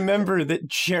that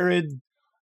Jared,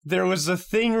 there was a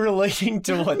thing relating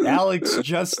to what Alex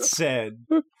just said.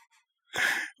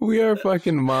 We are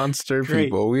fucking monster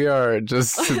people. We are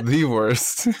just the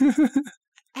worst.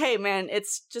 Hey, man,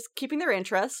 it's just keeping their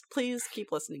interest. Please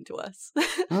keep listening to us.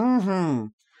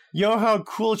 You know how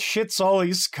cool shit's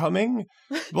always coming?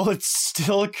 Well, it's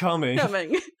still coming.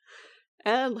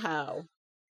 And how?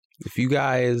 If you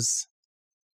guys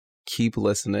keep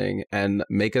listening and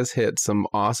make us hit some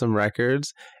awesome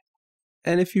records,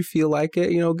 and if you feel like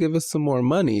it, give us some more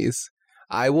monies,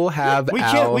 I will have we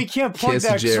can't plug kiss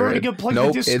that because we're Jared. going to get plugged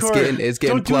Nope, in Discord. it's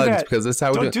getting plugged because this is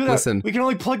how we do it. That. Listen, we can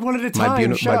only plug one at a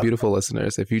time. My beautiful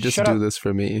listeners, if you just do this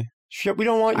for me, we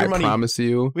don't want your money. I promise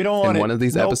you, we don't want in one of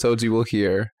these episodes you will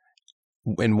hear,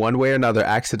 in one way or another,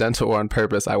 accidental or on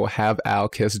purpose, I will have Al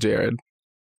kiss Jared.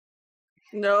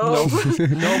 No.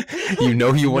 Nope.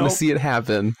 You want to see it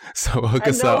happen, so hook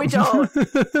us up. No, we don't.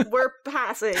 We're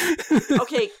passing.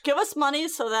 Okay, give us money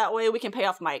so that way we can pay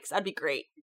off mics. That'd be great.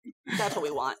 That's what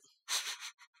we want.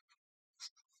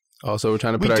 Also, we're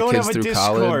trying to put our kids through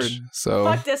college, so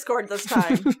fuck Discord this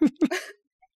time.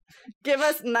 Give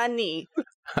us money.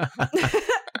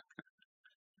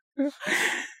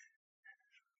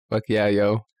 Fuck yeah,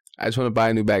 yo! I just want to buy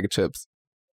a new bag of chips.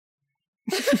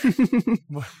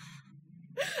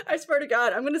 I swear to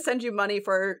God, I'm going to send you money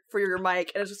for your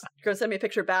mic, and it's just going to send me a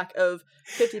picture back of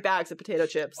 50 bags of potato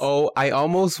chips. Oh, I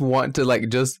almost want to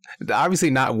just obviously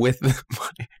not with the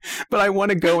money, but I want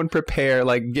to go and prepare,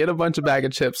 get a bunch of bag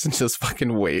of chips and just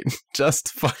fucking wait. Just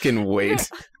fucking wait.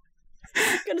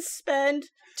 You're going to spend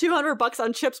 $200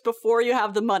 on chips before you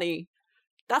have the money.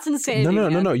 That's insane.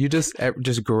 No. You just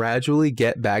gradually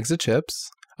get bags of chips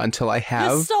until I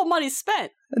have. There's still money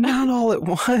spent. Not all at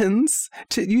once.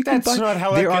 You can That's not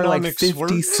how there are economics 50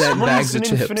 works. cent bags of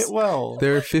chips. Infinite well.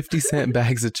 There are 50-cent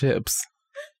bags of chips.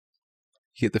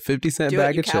 You get the 50-cent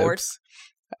bag of chips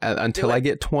until I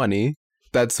get 20.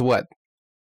 That's what?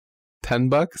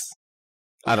 $10?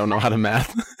 I don't know how to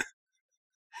math.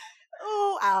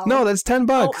 Oh, ow. No, that's $10.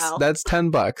 Oh, ow. That's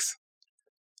 $10.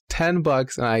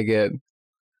 $10 and I get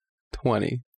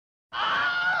 20.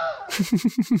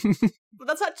 But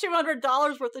that's not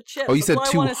 $200 worth of chips. Oh, you said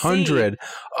 200.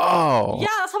 Oh. Yeah,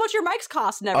 that's how much your mics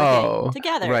cost and everything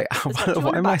together. Right.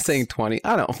 Why am I saying 20?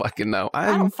 I don't fucking know. I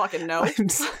don't fucking know.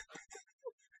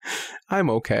 I'm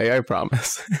okay, I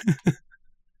promise.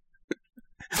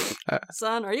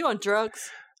 Son, are you on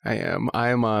drugs? I am. I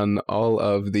am on all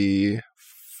of the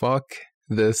fuck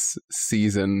this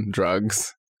season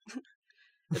drugs.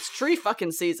 It's tree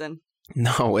fucking season.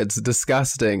 No, it's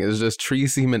disgusting. It's just tree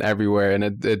semen everywhere, and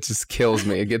it just kills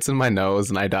me. It gets in my nose,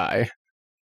 and I die.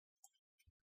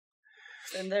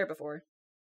 Been there before.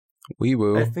 Wee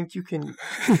woo. I think you can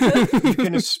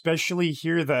especially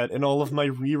hear that in all of my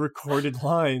re-recorded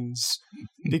lines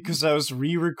because I was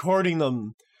re-recording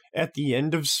them at the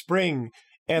end of spring,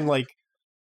 and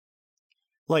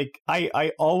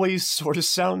I always sort of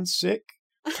sound sick,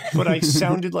 but I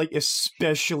sounded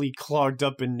especially clogged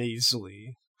up and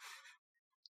nasally.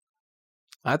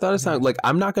 I thought it sounded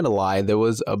I'm not gonna lie, there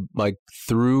was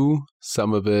through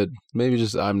some of it, maybe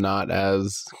just I'm not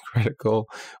as critical,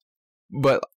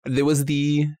 but there was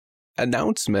the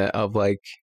announcement of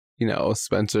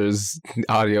Spencer's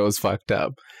audio is fucked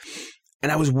up,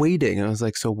 and I was waiting, and I was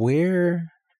like, so where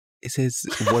is his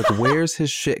where's his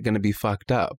shit gonna be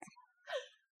fucked up?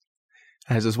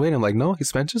 And I was just waiting. I'm like, no,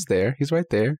 Spencer's there, he's right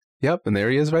there. Yep, and there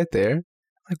he is right there.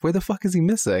 Where the fuck is he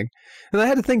missing? And I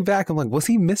had to think back. I'm like, was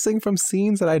he missing from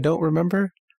scenes that I don't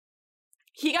remember?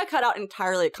 He got cut out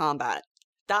entirely at combat.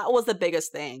 That was the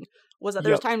biggest thing. Was that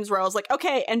there's times where I was like,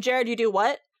 okay, and Jared, you do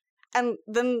what? And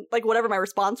then, like, whatever my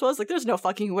response was, like, there's no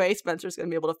fucking way Spencer's gonna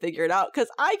be able to figure it out, because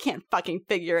I can't fucking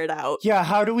figure it out. Yeah,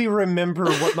 how do we remember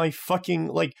what my fucking,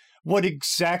 like, what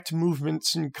exact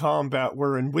movements in combat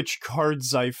were and which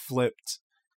cards I flipped?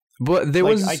 But there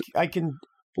like, was... I can...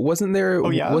 Wasn't there... Oh,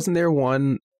 yeah? Wasn't there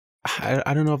one...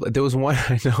 I don't know if... There was one...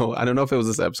 I don't know if it was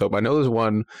this episode, but I know there's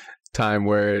one time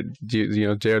where, you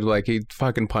know, Jared, like, he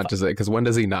fucking punches it, because when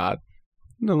does he not?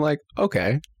 And I'm like,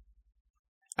 okay.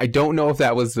 I don't know if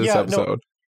that was this episode.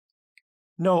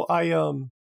 No,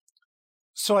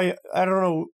 so I don't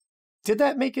know. Did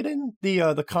that make it in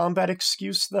the combat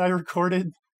excuse that I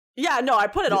recorded? Yeah, no, I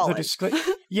put it all in.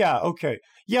 Yeah, okay.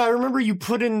 Yeah, I remember you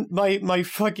put in my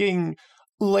fucking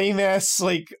lame ass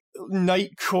like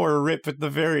Nightcore rip at the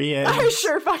very end. I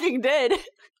sure fucking did.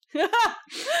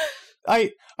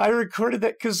 I recorded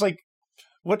that because like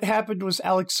what happened was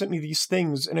Alex sent me these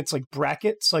things and it's like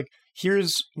brackets, like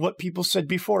here's what people said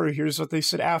before, here's what they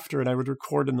said after, and I would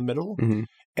record in the middle,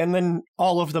 and then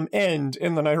all of them end,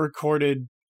 and then I recorded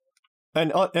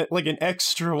an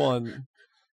extra one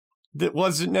that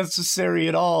wasn't necessary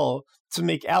at all to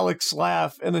make Alex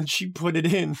laugh, and then she put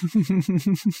it in.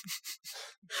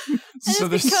 So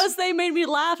it's because they made me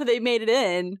laugh and they made it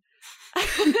in.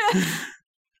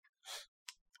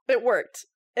 It worked.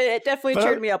 It definitely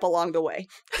cheered me up along the way.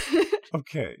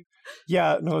 Okay.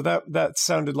 Yeah, no, that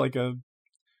sounded like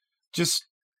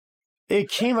it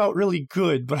came out really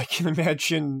good, but I can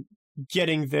imagine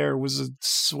getting there was a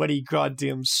sweaty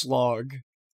goddamn slog.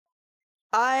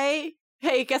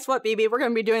 Hey, guess what, BB? We're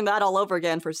going to be doing that all over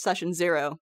again for session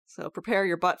 0. So prepare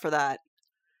your butt for that.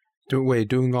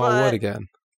 Doing all what again?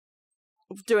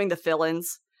 Doing the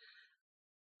fill-ins.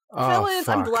 Oh, Fill-ins,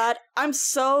 fuck. I'm glad. I'm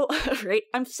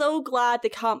so glad they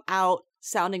come out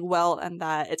sounding well, and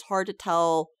that it's hard to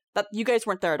tell that you guys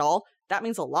weren't there at all. That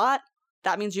means a lot.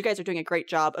 That means you guys are doing a great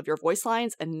job of your voice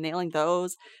lines and nailing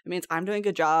those. It means I'm doing a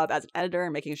good job as an editor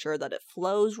and making sure that it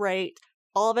flows right.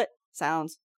 All of it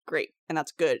sounds great, and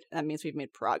that's good. That means we've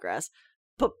made progress.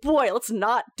 But boy, let's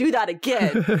not do that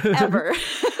again, ever.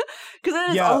 Because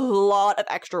it is a lot of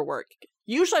extra work.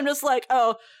 Usually I'm just like,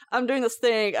 oh, I'm doing this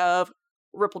thing of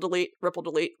ripple delete, ripple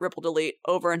delete, ripple delete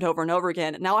over and over and over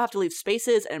again. Now I have to leave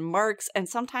spaces and marks, and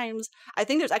sometimes I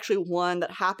think there's actually one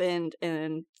that happened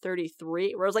in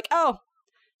 33 where I was like, oh,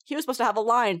 he was supposed to have a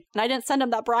line, and I didn't send him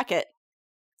that bracket.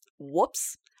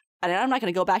 Whoops. And I'm not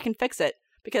going to go back and fix it,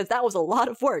 because that was a lot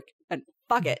of work, and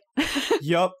fuck it.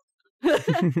 Yup.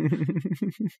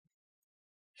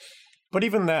 But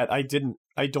even that, I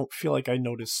don't feel like I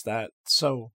noticed that.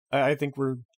 So I think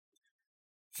we're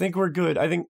good. I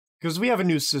think because we have a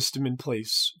new system in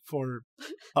place for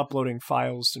uploading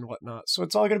files and whatnot, so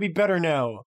it's all going to be better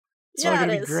now. It's all going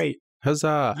to be great.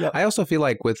 Huzzah! Yep. I also feel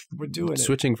like with We're doing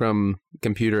switching from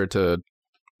computer to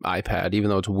iPad, even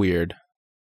though it's weird,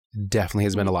 definitely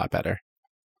has been a lot better.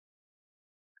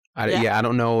 I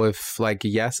don't know if, like,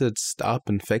 yes, it's up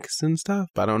and fixed and stuff,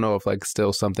 but I don't know if, like,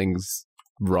 still something's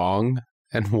wrong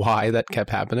and why that kept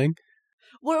happening.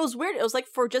 Well, it was weird. It was like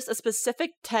for just a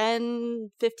specific 10,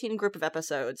 15 group of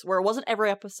episodes where it wasn't every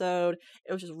episode.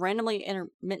 It was just randomly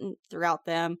intermittent throughout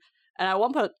them. And at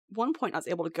one point I was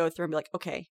able to go through and be like,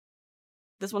 okay,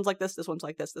 this one's like this one's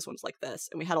like this one's like this.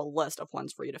 And we had a list of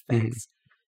ones for you to fix.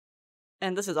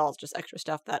 And this is all just extra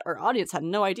stuff that our audience had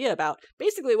no idea about.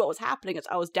 Basically, what was happening is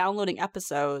I was downloading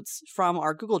episodes from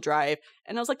our Google Drive,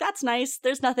 and I was like, that's nice.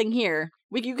 There's nothing here.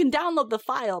 You can download the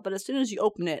file, but as soon as you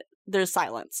open it, there's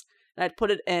silence. And I'd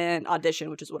put it in Audition,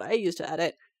 which is what I use to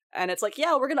edit. And it's like,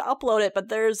 yeah, we're going to upload it, but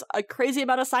there's a crazy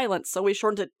amount of silence. So we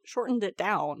shortened it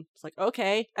down. It's like,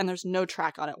 okay. And there's no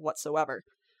track on it whatsoever.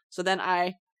 So then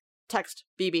I text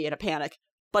BB in a panic.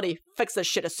 Buddy, fix this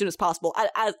shit as soon as possible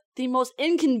at the most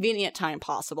inconvenient time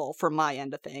possible for my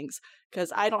end of things,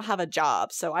 because I don't have a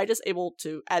job, so I just able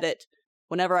to edit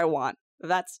whenever I want.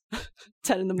 That's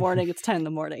 10 in the morning, it's 10 in the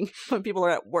morning when people are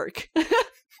at work.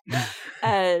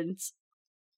 And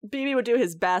BB would do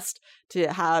his best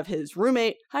to have his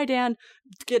roommate, hi Dan,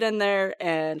 get in there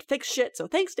and fix shit, so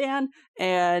thanks Dan.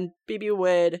 And BB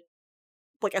would,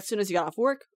 like, as soon as he got off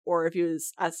work, or if he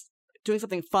was doing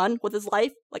something fun with his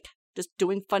life, like just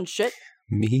doing fun shit.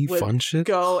 Fun shit?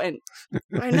 Go and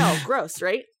I know, gross,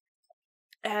 right?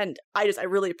 And I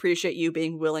really appreciate you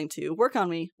being willing to work on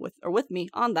me with me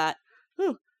on that.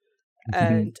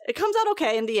 And it comes out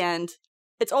okay in the end.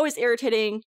 It's always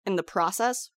irritating in the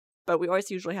process, but we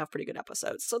always usually have pretty good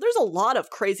episodes. So there's a lot of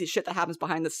crazy shit that happens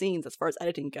behind the scenes as far as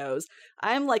editing goes.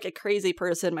 I'm like a crazy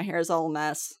person. My hair is all a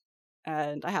mess,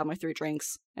 and I have my 3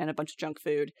 drinks and a bunch of junk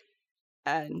food.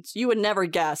 And you would never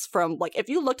guess from, like, if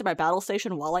you looked at my battle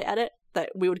station while I edit, that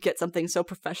we would get something so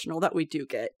professional that we do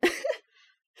get.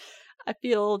 I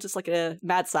feel just like a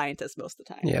mad scientist most of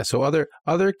the time. Yeah, so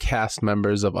other cast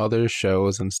members of other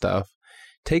shows and stuff,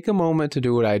 take a moment to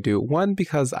do what I do. One,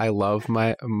 because I love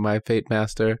my Fate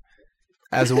Master,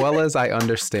 as well as I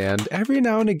understand. Every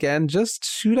now and again, just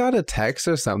shoot out a text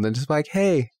or something, just like,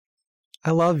 hey,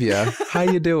 I love you. How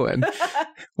you doing?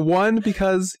 One,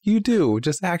 because you do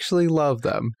just actually love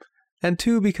them. And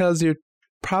two, because you're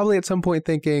probably at some point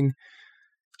thinking,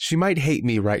 she might hate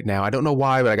me right now. I don't know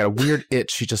why, but I got a weird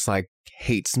itch. She just like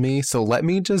hates me. So let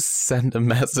me just send a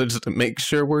message to make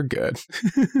sure we're good.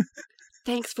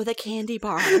 Thanks for the candy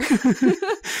bar.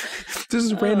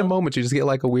 Just random moments. You just get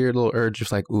like a weird little urge.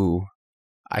 Just like, ooh,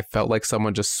 I felt like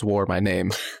someone just swore my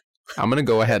name. I'm going to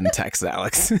go ahead and text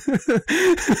Alex.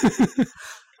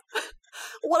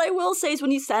 What I will say is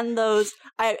when you send those,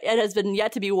 it has been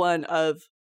yet to be one of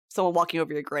someone walking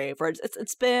over your grave, or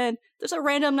it's been, there's a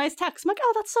random nice text. I'm like,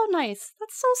 oh, that's so nice.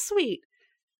 That's so sweet.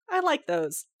 I like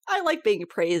those. I like being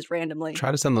praised randomly.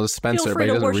 Try to send those to Spencer, Feel but free he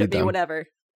to doesn't read worship me, them. whatever.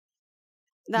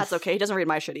 That's okay. He doesn't read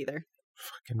my shit either.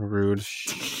 Fucking rude.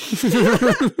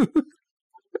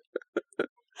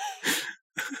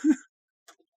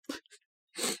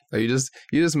 You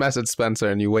just message Spencer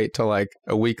and you wait till like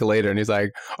a week later and he's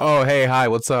like, oh, hey, hi,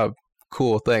 what's up?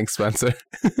 Cool, thanks, Spencer.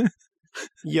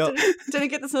 Yup. Didn't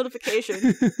get this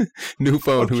notification. New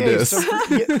phone, who dis?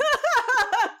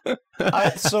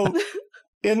 So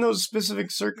in those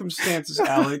specific circumstances,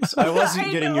 Alex, I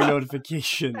wasn't getting your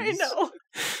notifications. I know.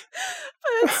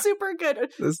 But it's super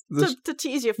good to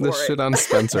tease you for this it. shit on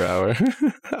Spencer hour.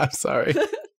 I'm sorry.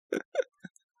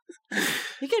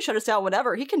 He can shut us down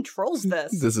whenever. He controls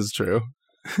this. This is true.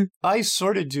 I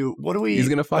sort of do. What do we... He's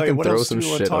gonna fucking what throw else some do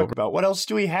we want shit to talk over. about? What else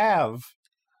do we have?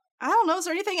 I don't know. Is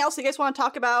there anything else you guys want to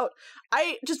talk about?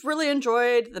 I just really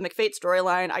enjoyed the McFate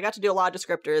storyline. I got to do a lot of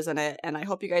descriptors in it, and I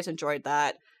hope you guys enjoyed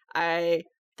that. I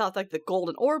thought like the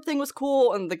golden orb thing was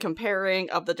cool, and the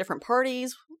comparing of the different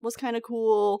parties was kind of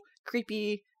cool,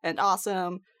 creepy, and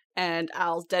awesome. And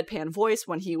Al's deadpan voice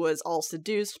when he was all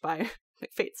seduced by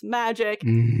McFate's magic.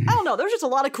 I don't know. There's just a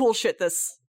lot of cool shit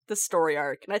this story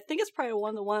arc, and I think it's probably one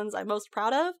of the ones I'm most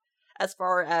proud of as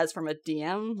far as from a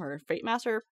DM or Fate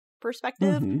Master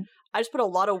perspective. Mhm. I just put a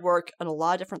lot of work and a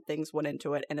lot of different things went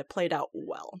into it, and it played out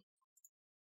well.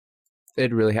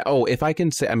 It really if I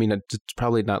can say, I mean, it's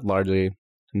probably not largely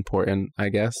important, I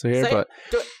guess, here, Say but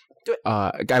it. Do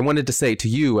it. I wanted to say to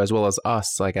you as well as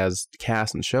us, like as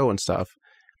cast and show and stuff,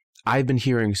 I've been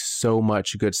hearing so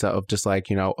much good stuff of just like,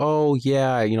 oh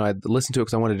yeah, I listened to it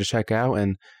because I wanted to check out,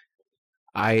 and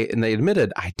they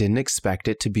admitted I didn't expect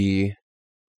it to be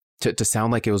to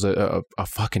sound like it was a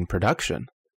fucking production.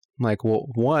 I'm like, well,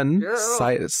 one,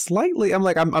 slightly,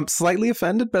 I'm slightly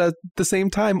offended, but at the same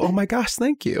time, oh my gosh,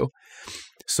 thank you.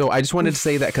 So I just wanted to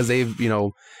say that because they've,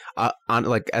 on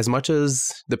like as much as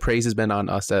the praise has been on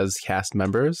us as cast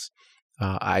members,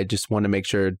 I just want to make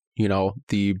sure,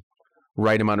 the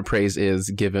right amount of praise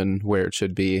is given where it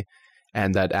should be,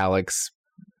 and that Alex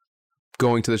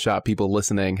going to the shop, people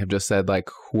listening have just said like,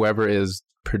 whoever is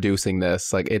producing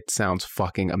this, like it sounds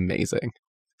fucking amazing.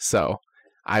 So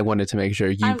I wanted to make sure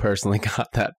you personally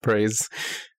got that praise.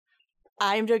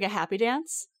 I'm doing a happy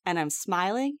dance, and I'm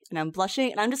smiling, and I'm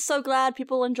blushing, and I'm just so glad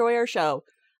people enjoy our show.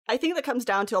 I think that comes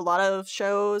down to a lot of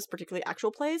shows, particularly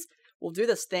actual plays, will do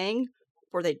this thing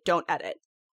where they don't edit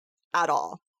at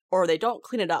all, or they don't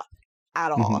clean it up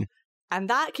at all. Mm-hmm. And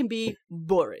that can be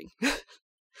boring.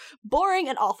 Boring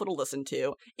and awful to listen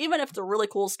to. Even if it's a really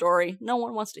cool story, no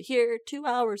one wants to hear 2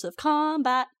 hours of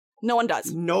combat. No one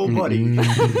does. Nobody.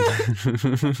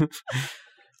 Mm-hmm.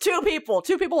 Two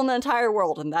people in the entire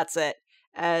world, and that's it.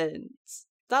 And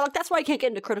that's why I can't get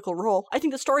into Critical Role. I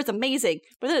think the story's amazing,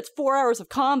 but then it's 4 hours of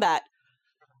combat.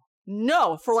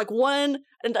 No, for like one,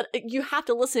 and you have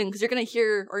to listen because you're gonna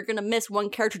hear or you're gonna miss one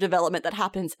character development that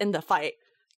happens in the fight.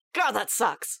 God, that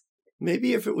sucks.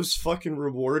 Maybe if it was fucking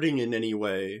rewarding in any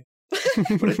way.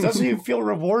 But it doesn't even feel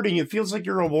rewarding. It feels like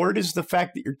your reward is the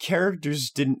fact that your characters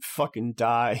didn't fucking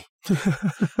die.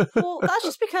 Well, that's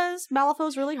just because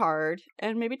Malifaux's really hard,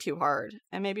 and maybe too hard,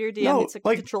 and maybe your DM needs to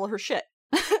control her shit.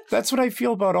 That's what I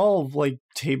feel about all of, like,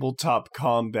 tabletop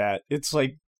combat. It's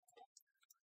like,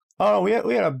 oh, we had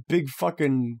a big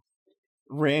fucking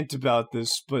rant about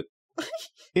this, but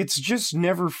it's just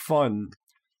never fun.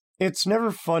 It's never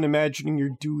fun imagining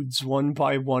your dudes one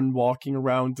by one walking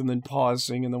around and then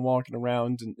pausing and then walking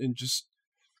around and just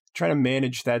trying to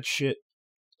manage that shit.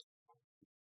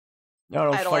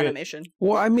 Idle animation.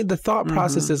 Well, I mean, the thought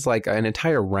process is like an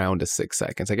entire round is 6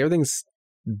 seconds. Like everything's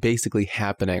basically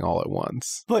happening all at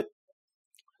once. But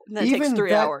and then it takes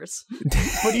 3 hours.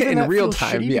 But even in that real feels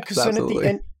time, shitty yes, because then absolutely. at the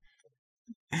end,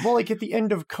 well, like at the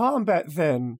end of combat,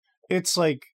 then it's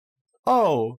like,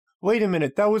 oh, wait a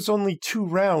minute, that was only 2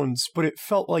 rounds, but it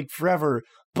felt like forever.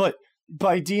 But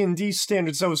by D&D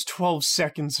standards, that was 12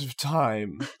 seconds of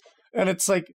time. And it's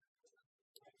like,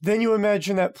 then you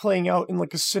imagine that playing out in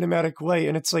like a cinematic way,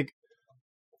 and it's like,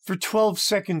 for 12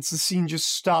 seconds, the scene just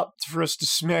stopped for us to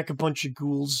smack a bunch of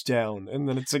ghouls down, and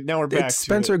then it's like, now we're back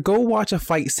Spencer, to it. go watch a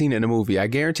fight scene in a movie. I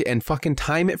guarantee, and fucking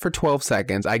time it for 12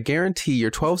 seconds. I guarantee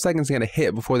your 12 seconds is going to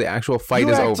hit before the actual fight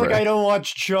is over. Like I don't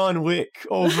watch John Wick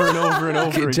over and over and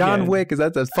over again. John Wick,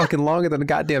 that's fucking longer than a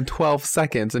goddamn 12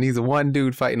 seconds, and he's one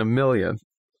dude fighting a million.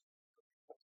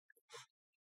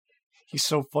 He's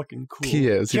so fucking cool. He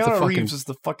is. He's Keanu the fucking Reeves is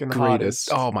the fucking greatest.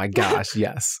 hottest. Oh my gosh,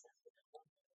 yes.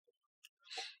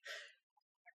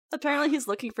 Apparently he's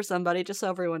looking for somebody, just so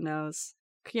everyone knows.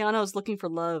 Keanu's looking for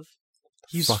love.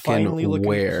 He's Fucking finally looking.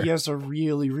 where? He has a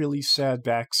really, really sad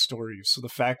backstory, so the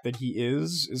fact that he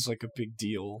is like a big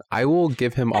deal. I will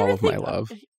give him all of my Everything-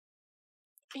 love.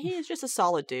 He is just a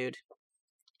solid dude.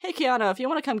 Hey, Keanu, if you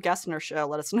want to come guest on our show,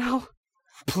 let us know.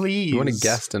 Please. You want to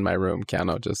guest in my room,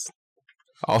 Keanu? Just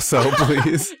also,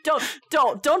 please.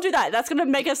 Don't do that. That's gonna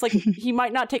make us like he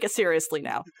might not take it seriously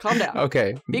now. Calm down.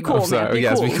 Okay. Be cool, I'm sorry. man. Be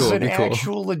Yes, cool. be This cool. is an Be cool.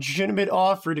 actual legitimate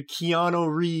offer to Keanu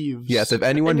Reeves. Yes, if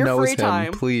anyone In your knows free him,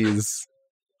 time. please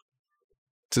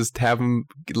just have him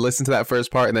listen to that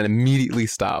first part and then immediately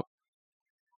stop.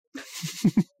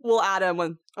 We'll add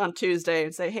him on Tuesday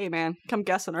and say, "Hey, man, come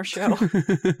guest on our show."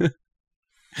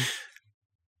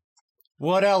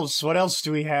 What else? What else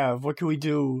do we have? What can we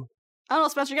do? I don't know,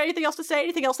 Spencer. You got anything else to say?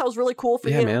 Anything else that was really cool for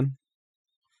Yeah, you? man.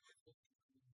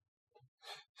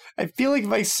 I feel like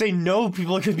if I say no,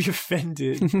 people are going to be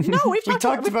offended. No, we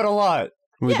talked about a lot.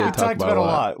 We Yeah. did We talk talked about a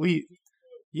lot.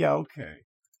 Yeah, okay.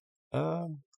 I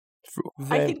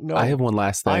Then, think- no, I have one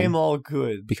last thing. I am all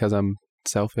good. Because I'm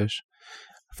selfish.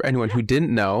 For anyone who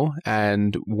didn't know,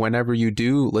 and whenever you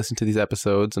do listen to these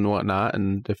episodes and whatnot,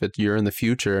 and if you're in the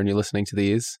future and you're listening to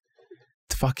these,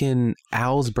 fucking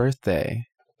Al's birthday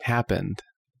happened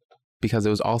because it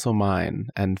was also mine,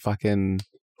 and fucking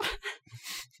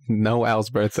no Al's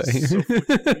birthday. It's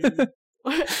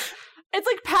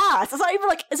like past. It's not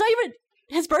even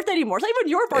his birthday anymore. It's not even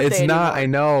your birthday It's not, anymore. I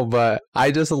know, but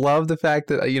I just love the fact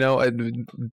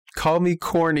that, call me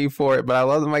corny for it, but I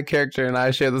love that my character and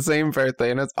I share the same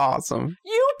birthday, and it's awesome.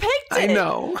 You picked I it.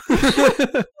 know.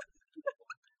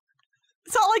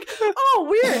 It's not like, oh,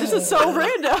 weird. This is so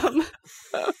random.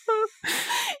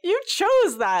 You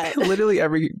chose that. Literally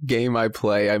every game I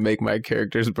play, I make my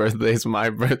character's birthdays my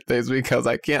birthdays because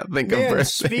I can't think of Man,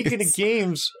 birthdays. speaking of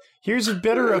games, here's a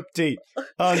better update.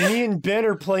 Me and Ben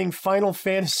are playing Final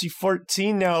Fantasy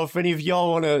XIV now. If any of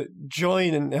y'all want to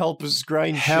join and help us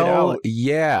grind shit Hell out,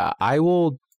 yeah, I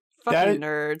will. Fucking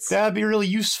nerds. that'd be really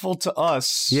useful to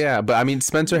us. Yeah, but I mean,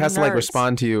 Spencer has to like Nerds.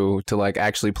 respond to you to like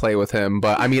actually play with him.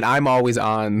 But I mean, I'm always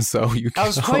on, so you can. I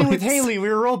was playing with always- Haley. We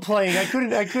were role playing. I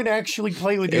couldn't actually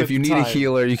play with you. If you need a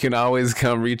healer, you can always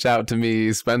come reach out to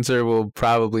me. Spencer will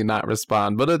probably not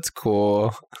respond, but it's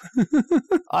cool.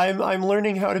 I'm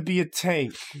learning how to be a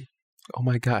tank. Oh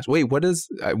my gosh! Wait, what is?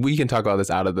 We can talk about this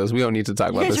out of this. We don't need to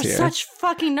talk You about guys this are here. such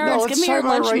fucking nerds. No, let's Give me talk your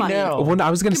about it lunch right money. now. Well, I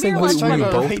was going to Give say, me your what lunch were we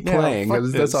money. both Right now, playing? fuck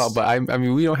That's this. all. But I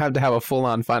mean, we don't have to have a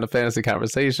full-on Final Fantasy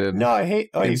conversation. No,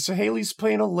 okay, so Haley's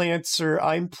playing a Lancer.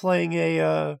 I'm playing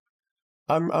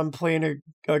I'm playing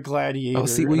a Gladiator. Oh,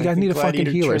 see, well, you and I guys think need a fucking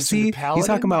Gladiator healer. turns into See, Paladin.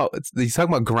 he's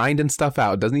talking about grinding stuff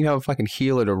out. Doesn't he have a fucking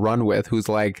healer to run with? Who's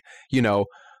like,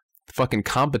 fucking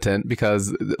competent?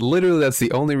 Because literally, that's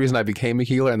the only reason I became a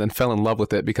healer and then fell in love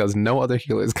with it because no other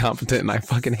healer is competent, and I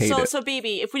fucking hate it. So,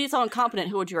 BB, if we need someone competent,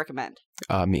 who would you recommend?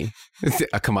 Me.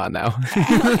 Come on now.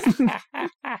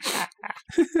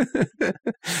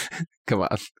 Come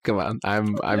on.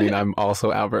 I'm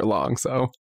also Albert Long, so.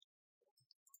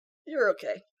 You're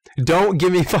okay. Don't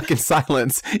give me fucking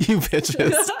silence, you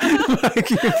bitches. Like,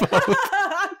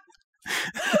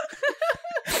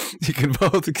 you can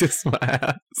both kiss my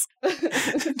ass.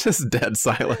 Just dead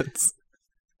silence.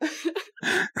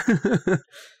 I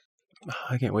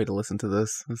can't wait to listen to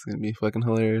this. This is going to be fucking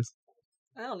hilarious.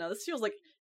 I don't know. This feels like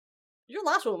your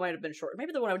last one might have been short.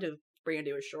 Maybe the one I would do with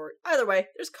Brandy was short. Either way,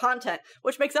 there's content,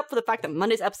 which makes up for the fact that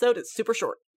Monday's episode is super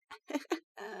short.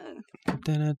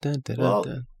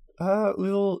 Well,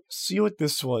 we'll see what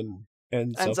this one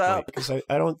ends up. Because I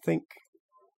don't think...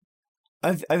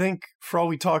 I think for all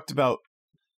we talked about,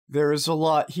 there is a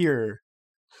lot here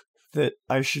that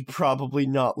I should probably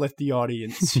not let the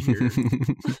audience hear.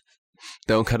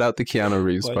 Don't cut out the Keanu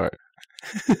Reeves But- part.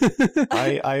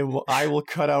 I will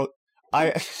cut out...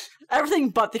 Everything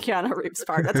but the Keanu Reeves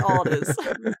part. That's all it is.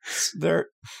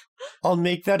 I'll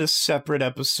make that a separate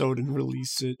episode and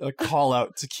release it. A call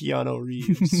out to Keanu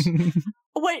Reeves.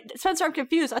 Wait, Spencer, I'm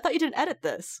confused. I thought you didn't edit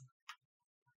this.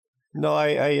 No,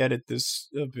 I edit this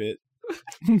a bit.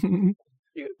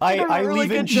 You did a really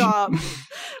good job.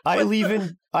 I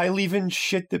leave in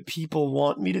shit that people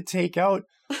want me to take out,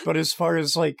 but as far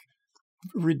as like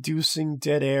reducing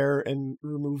dead air and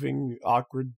removing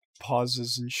awkward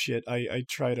pauses and shit, I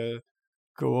try to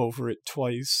go over it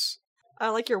twice. I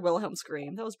like your Wilhelm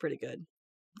scream. That was pretty good.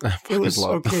 It was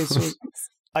okay. So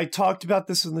I talked about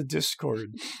this in the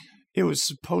Discord. It was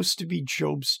supposed to be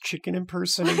Job's chicken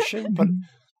impersonation,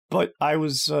 but I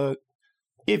was.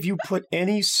 If you put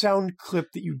any sound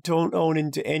clip that you don't own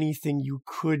into anything, you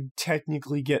could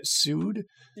technically get sued.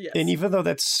 Yes. And even though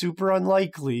that's super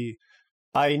unlikely,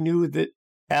 I knew that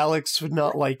Alex would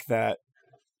not like that.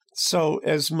 So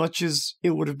as much as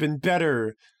it would have been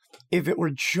better if it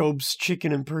were Job's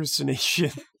chicken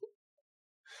impersonation,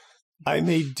 I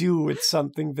made do with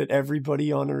something that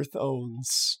everybody on Earth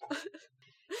owns.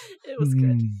 It was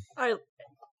good.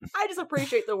 I just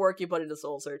appreciate the work you put into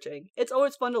soul searching. It's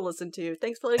always fun to listen to.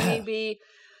 Thanks for letting me be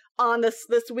on this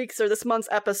week's or this month's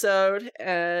episode,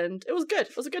 and it was good.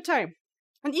 It was a good time.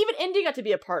 And even Indy got to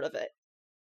be a part of it.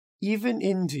 Even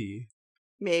Indy?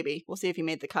 Maybe. We'll see if he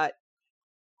made the cut.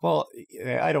 Well,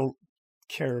 I don't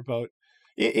care about...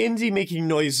 Indy making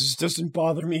noises doesn't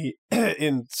bother me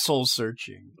in soul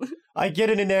searching. I get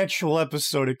in an actual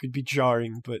episode, it could be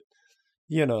jarring, but,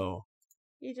 you know...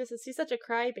 He's such a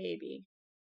crybaby.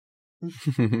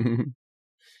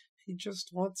 He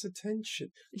just wants attention.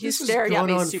 He's this staring has at gone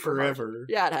me on super forever. hard.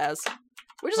 Yeah, it has.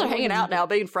 We're just hanging out now,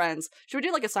 being friends. Should we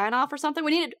do like a sign off or something? We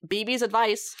needed BB's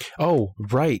advice. Oh,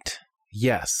 right.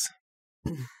 Yes.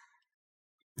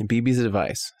 BB's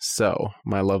advice. So,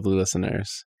 my lovely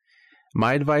listeners,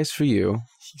 my advice for you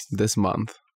this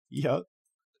month. Yep.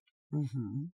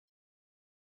 Mm-hmm.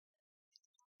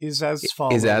 Is as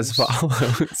follows.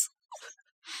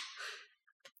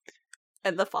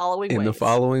 In the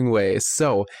following ways.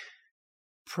 So,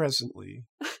 presently,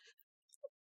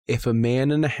 if a man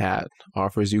in a hat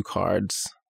offers you cards,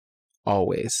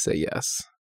 always say yes.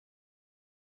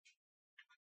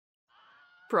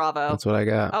 Bravo. That's what I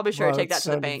got. I'll be sure to take that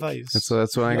to the bank. Advice.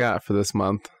 That's what I got for this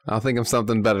month. I'll think of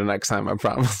something better next time, I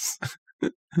promise.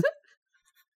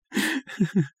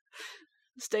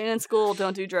 Staying in school,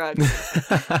 don't do drugs.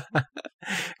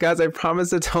 Guys, I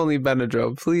promise it's only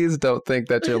Benadryl. Please don't think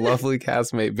that your lovely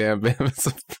castmate Bam Bam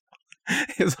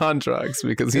is on drugs,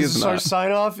 because he is not. Is this our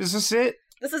sign off? Is this it?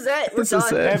 This is it. We're This done.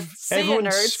 is it. See you, Everyone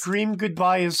nerds. scream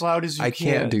goodbye as loud as you I can.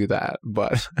 can't do that,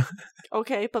 but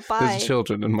Okay, but bye. there's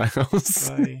children in my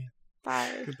house. Bye.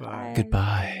 Bye. Goodbye. Bye.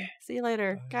 Goodbye. See you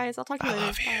later. Bye. Guys, I'll talk to you I later.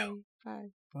 love you. Bye.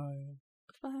 Bye.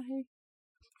 Bye.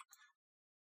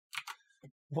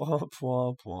 Womp,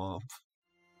 womp, womp.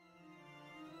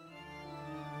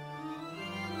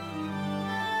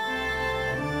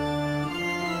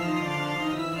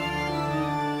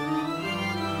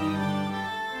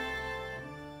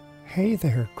 Hey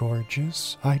there,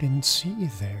 gorgeous. I didn't see you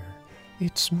there.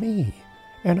 It's me,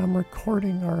 and I'm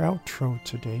recording our outro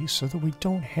today so that we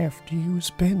don't have to use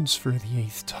Ben's for the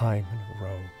 8th time in a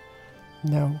row.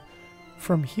 Now,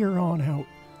 from here on out,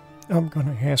 I'm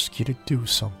gonna ask you to do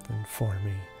something for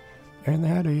me, and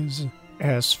that is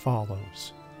as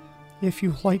follows. If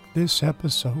you like this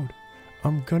episode,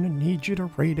 I'm gonna need you to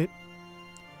rate it,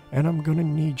 and I'm gonna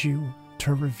need you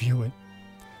to review it.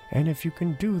 And if you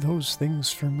can do those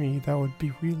things for me, that would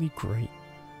be really great.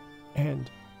 And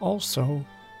also,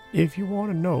 if you want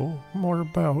to know more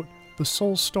about the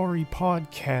Soul Story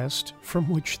podcast from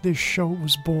which this show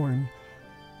was born,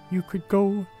 you could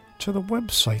go to the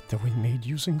website that we made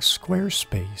using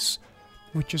Squarespace,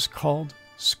 which is called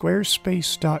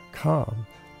squarespace.com.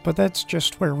 But that's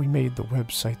just where we made the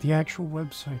website. The actual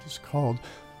website is called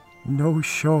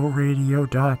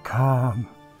noshowradio.com.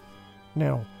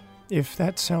 Now, if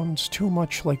that sounds too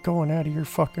much like going out of your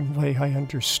fucking way, I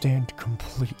understand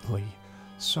completely.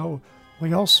 So,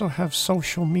 we also have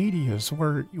social medias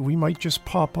where we might just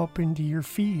pop up into your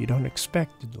feed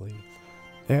unexpectedly.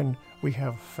 Then we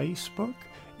have Facebook,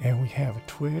 and we have a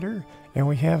Twitter, and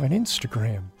we have an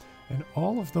Instagram. And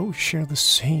all of those share the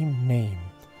same name,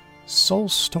 Soul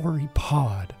Story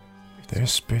Pod.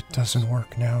 This bit doesn't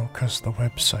work now because the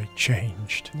website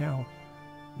changed. Now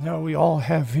we all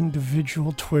have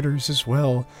individual Twitters as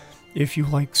well, if you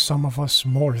like some of us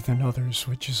more than others,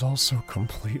 which is also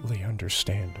completely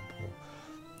understandable.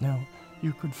 Now,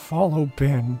 you could follow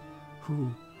Ben, who,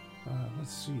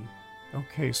 let's see.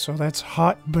 Okay, so that's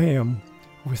Hot Bam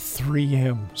with 3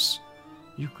 M's.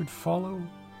 You could follow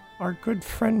our good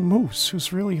friend Moose,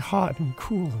 who's really hot and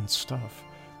cool and stuff.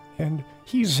 And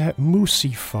he's at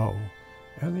Mooseyfo.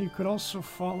 And you could also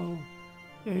follow...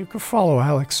 Yeah, you could follow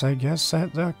Alex, I guess.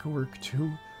 That could work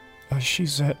too.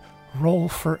 She's at Roll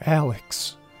for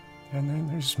Alex. And then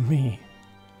there's me.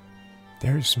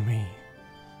 There's me.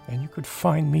 And you could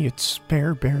find me at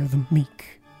Spare Bear the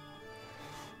Meek.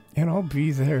 And I'll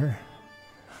be there.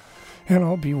 And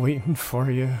I'll be waiting for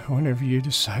you whenever you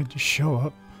decide to show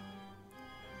up.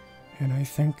 And I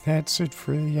think that's it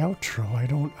for the outro.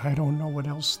 I don't know what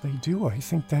else they do. I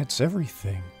think that's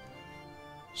everything.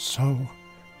 So,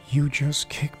 you just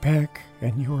kick back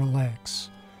and you relax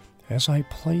as I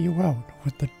play you out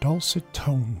with the dulcet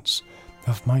tones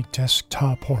of my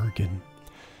desktop organ.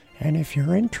 And if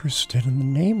you're interested in the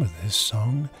name of this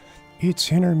song,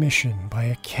 it's Intermission by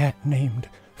a cat named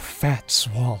Fat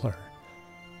Swaller.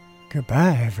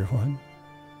 Goodbye, everyone,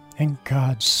 and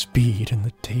Godspeed in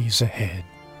the days ahead.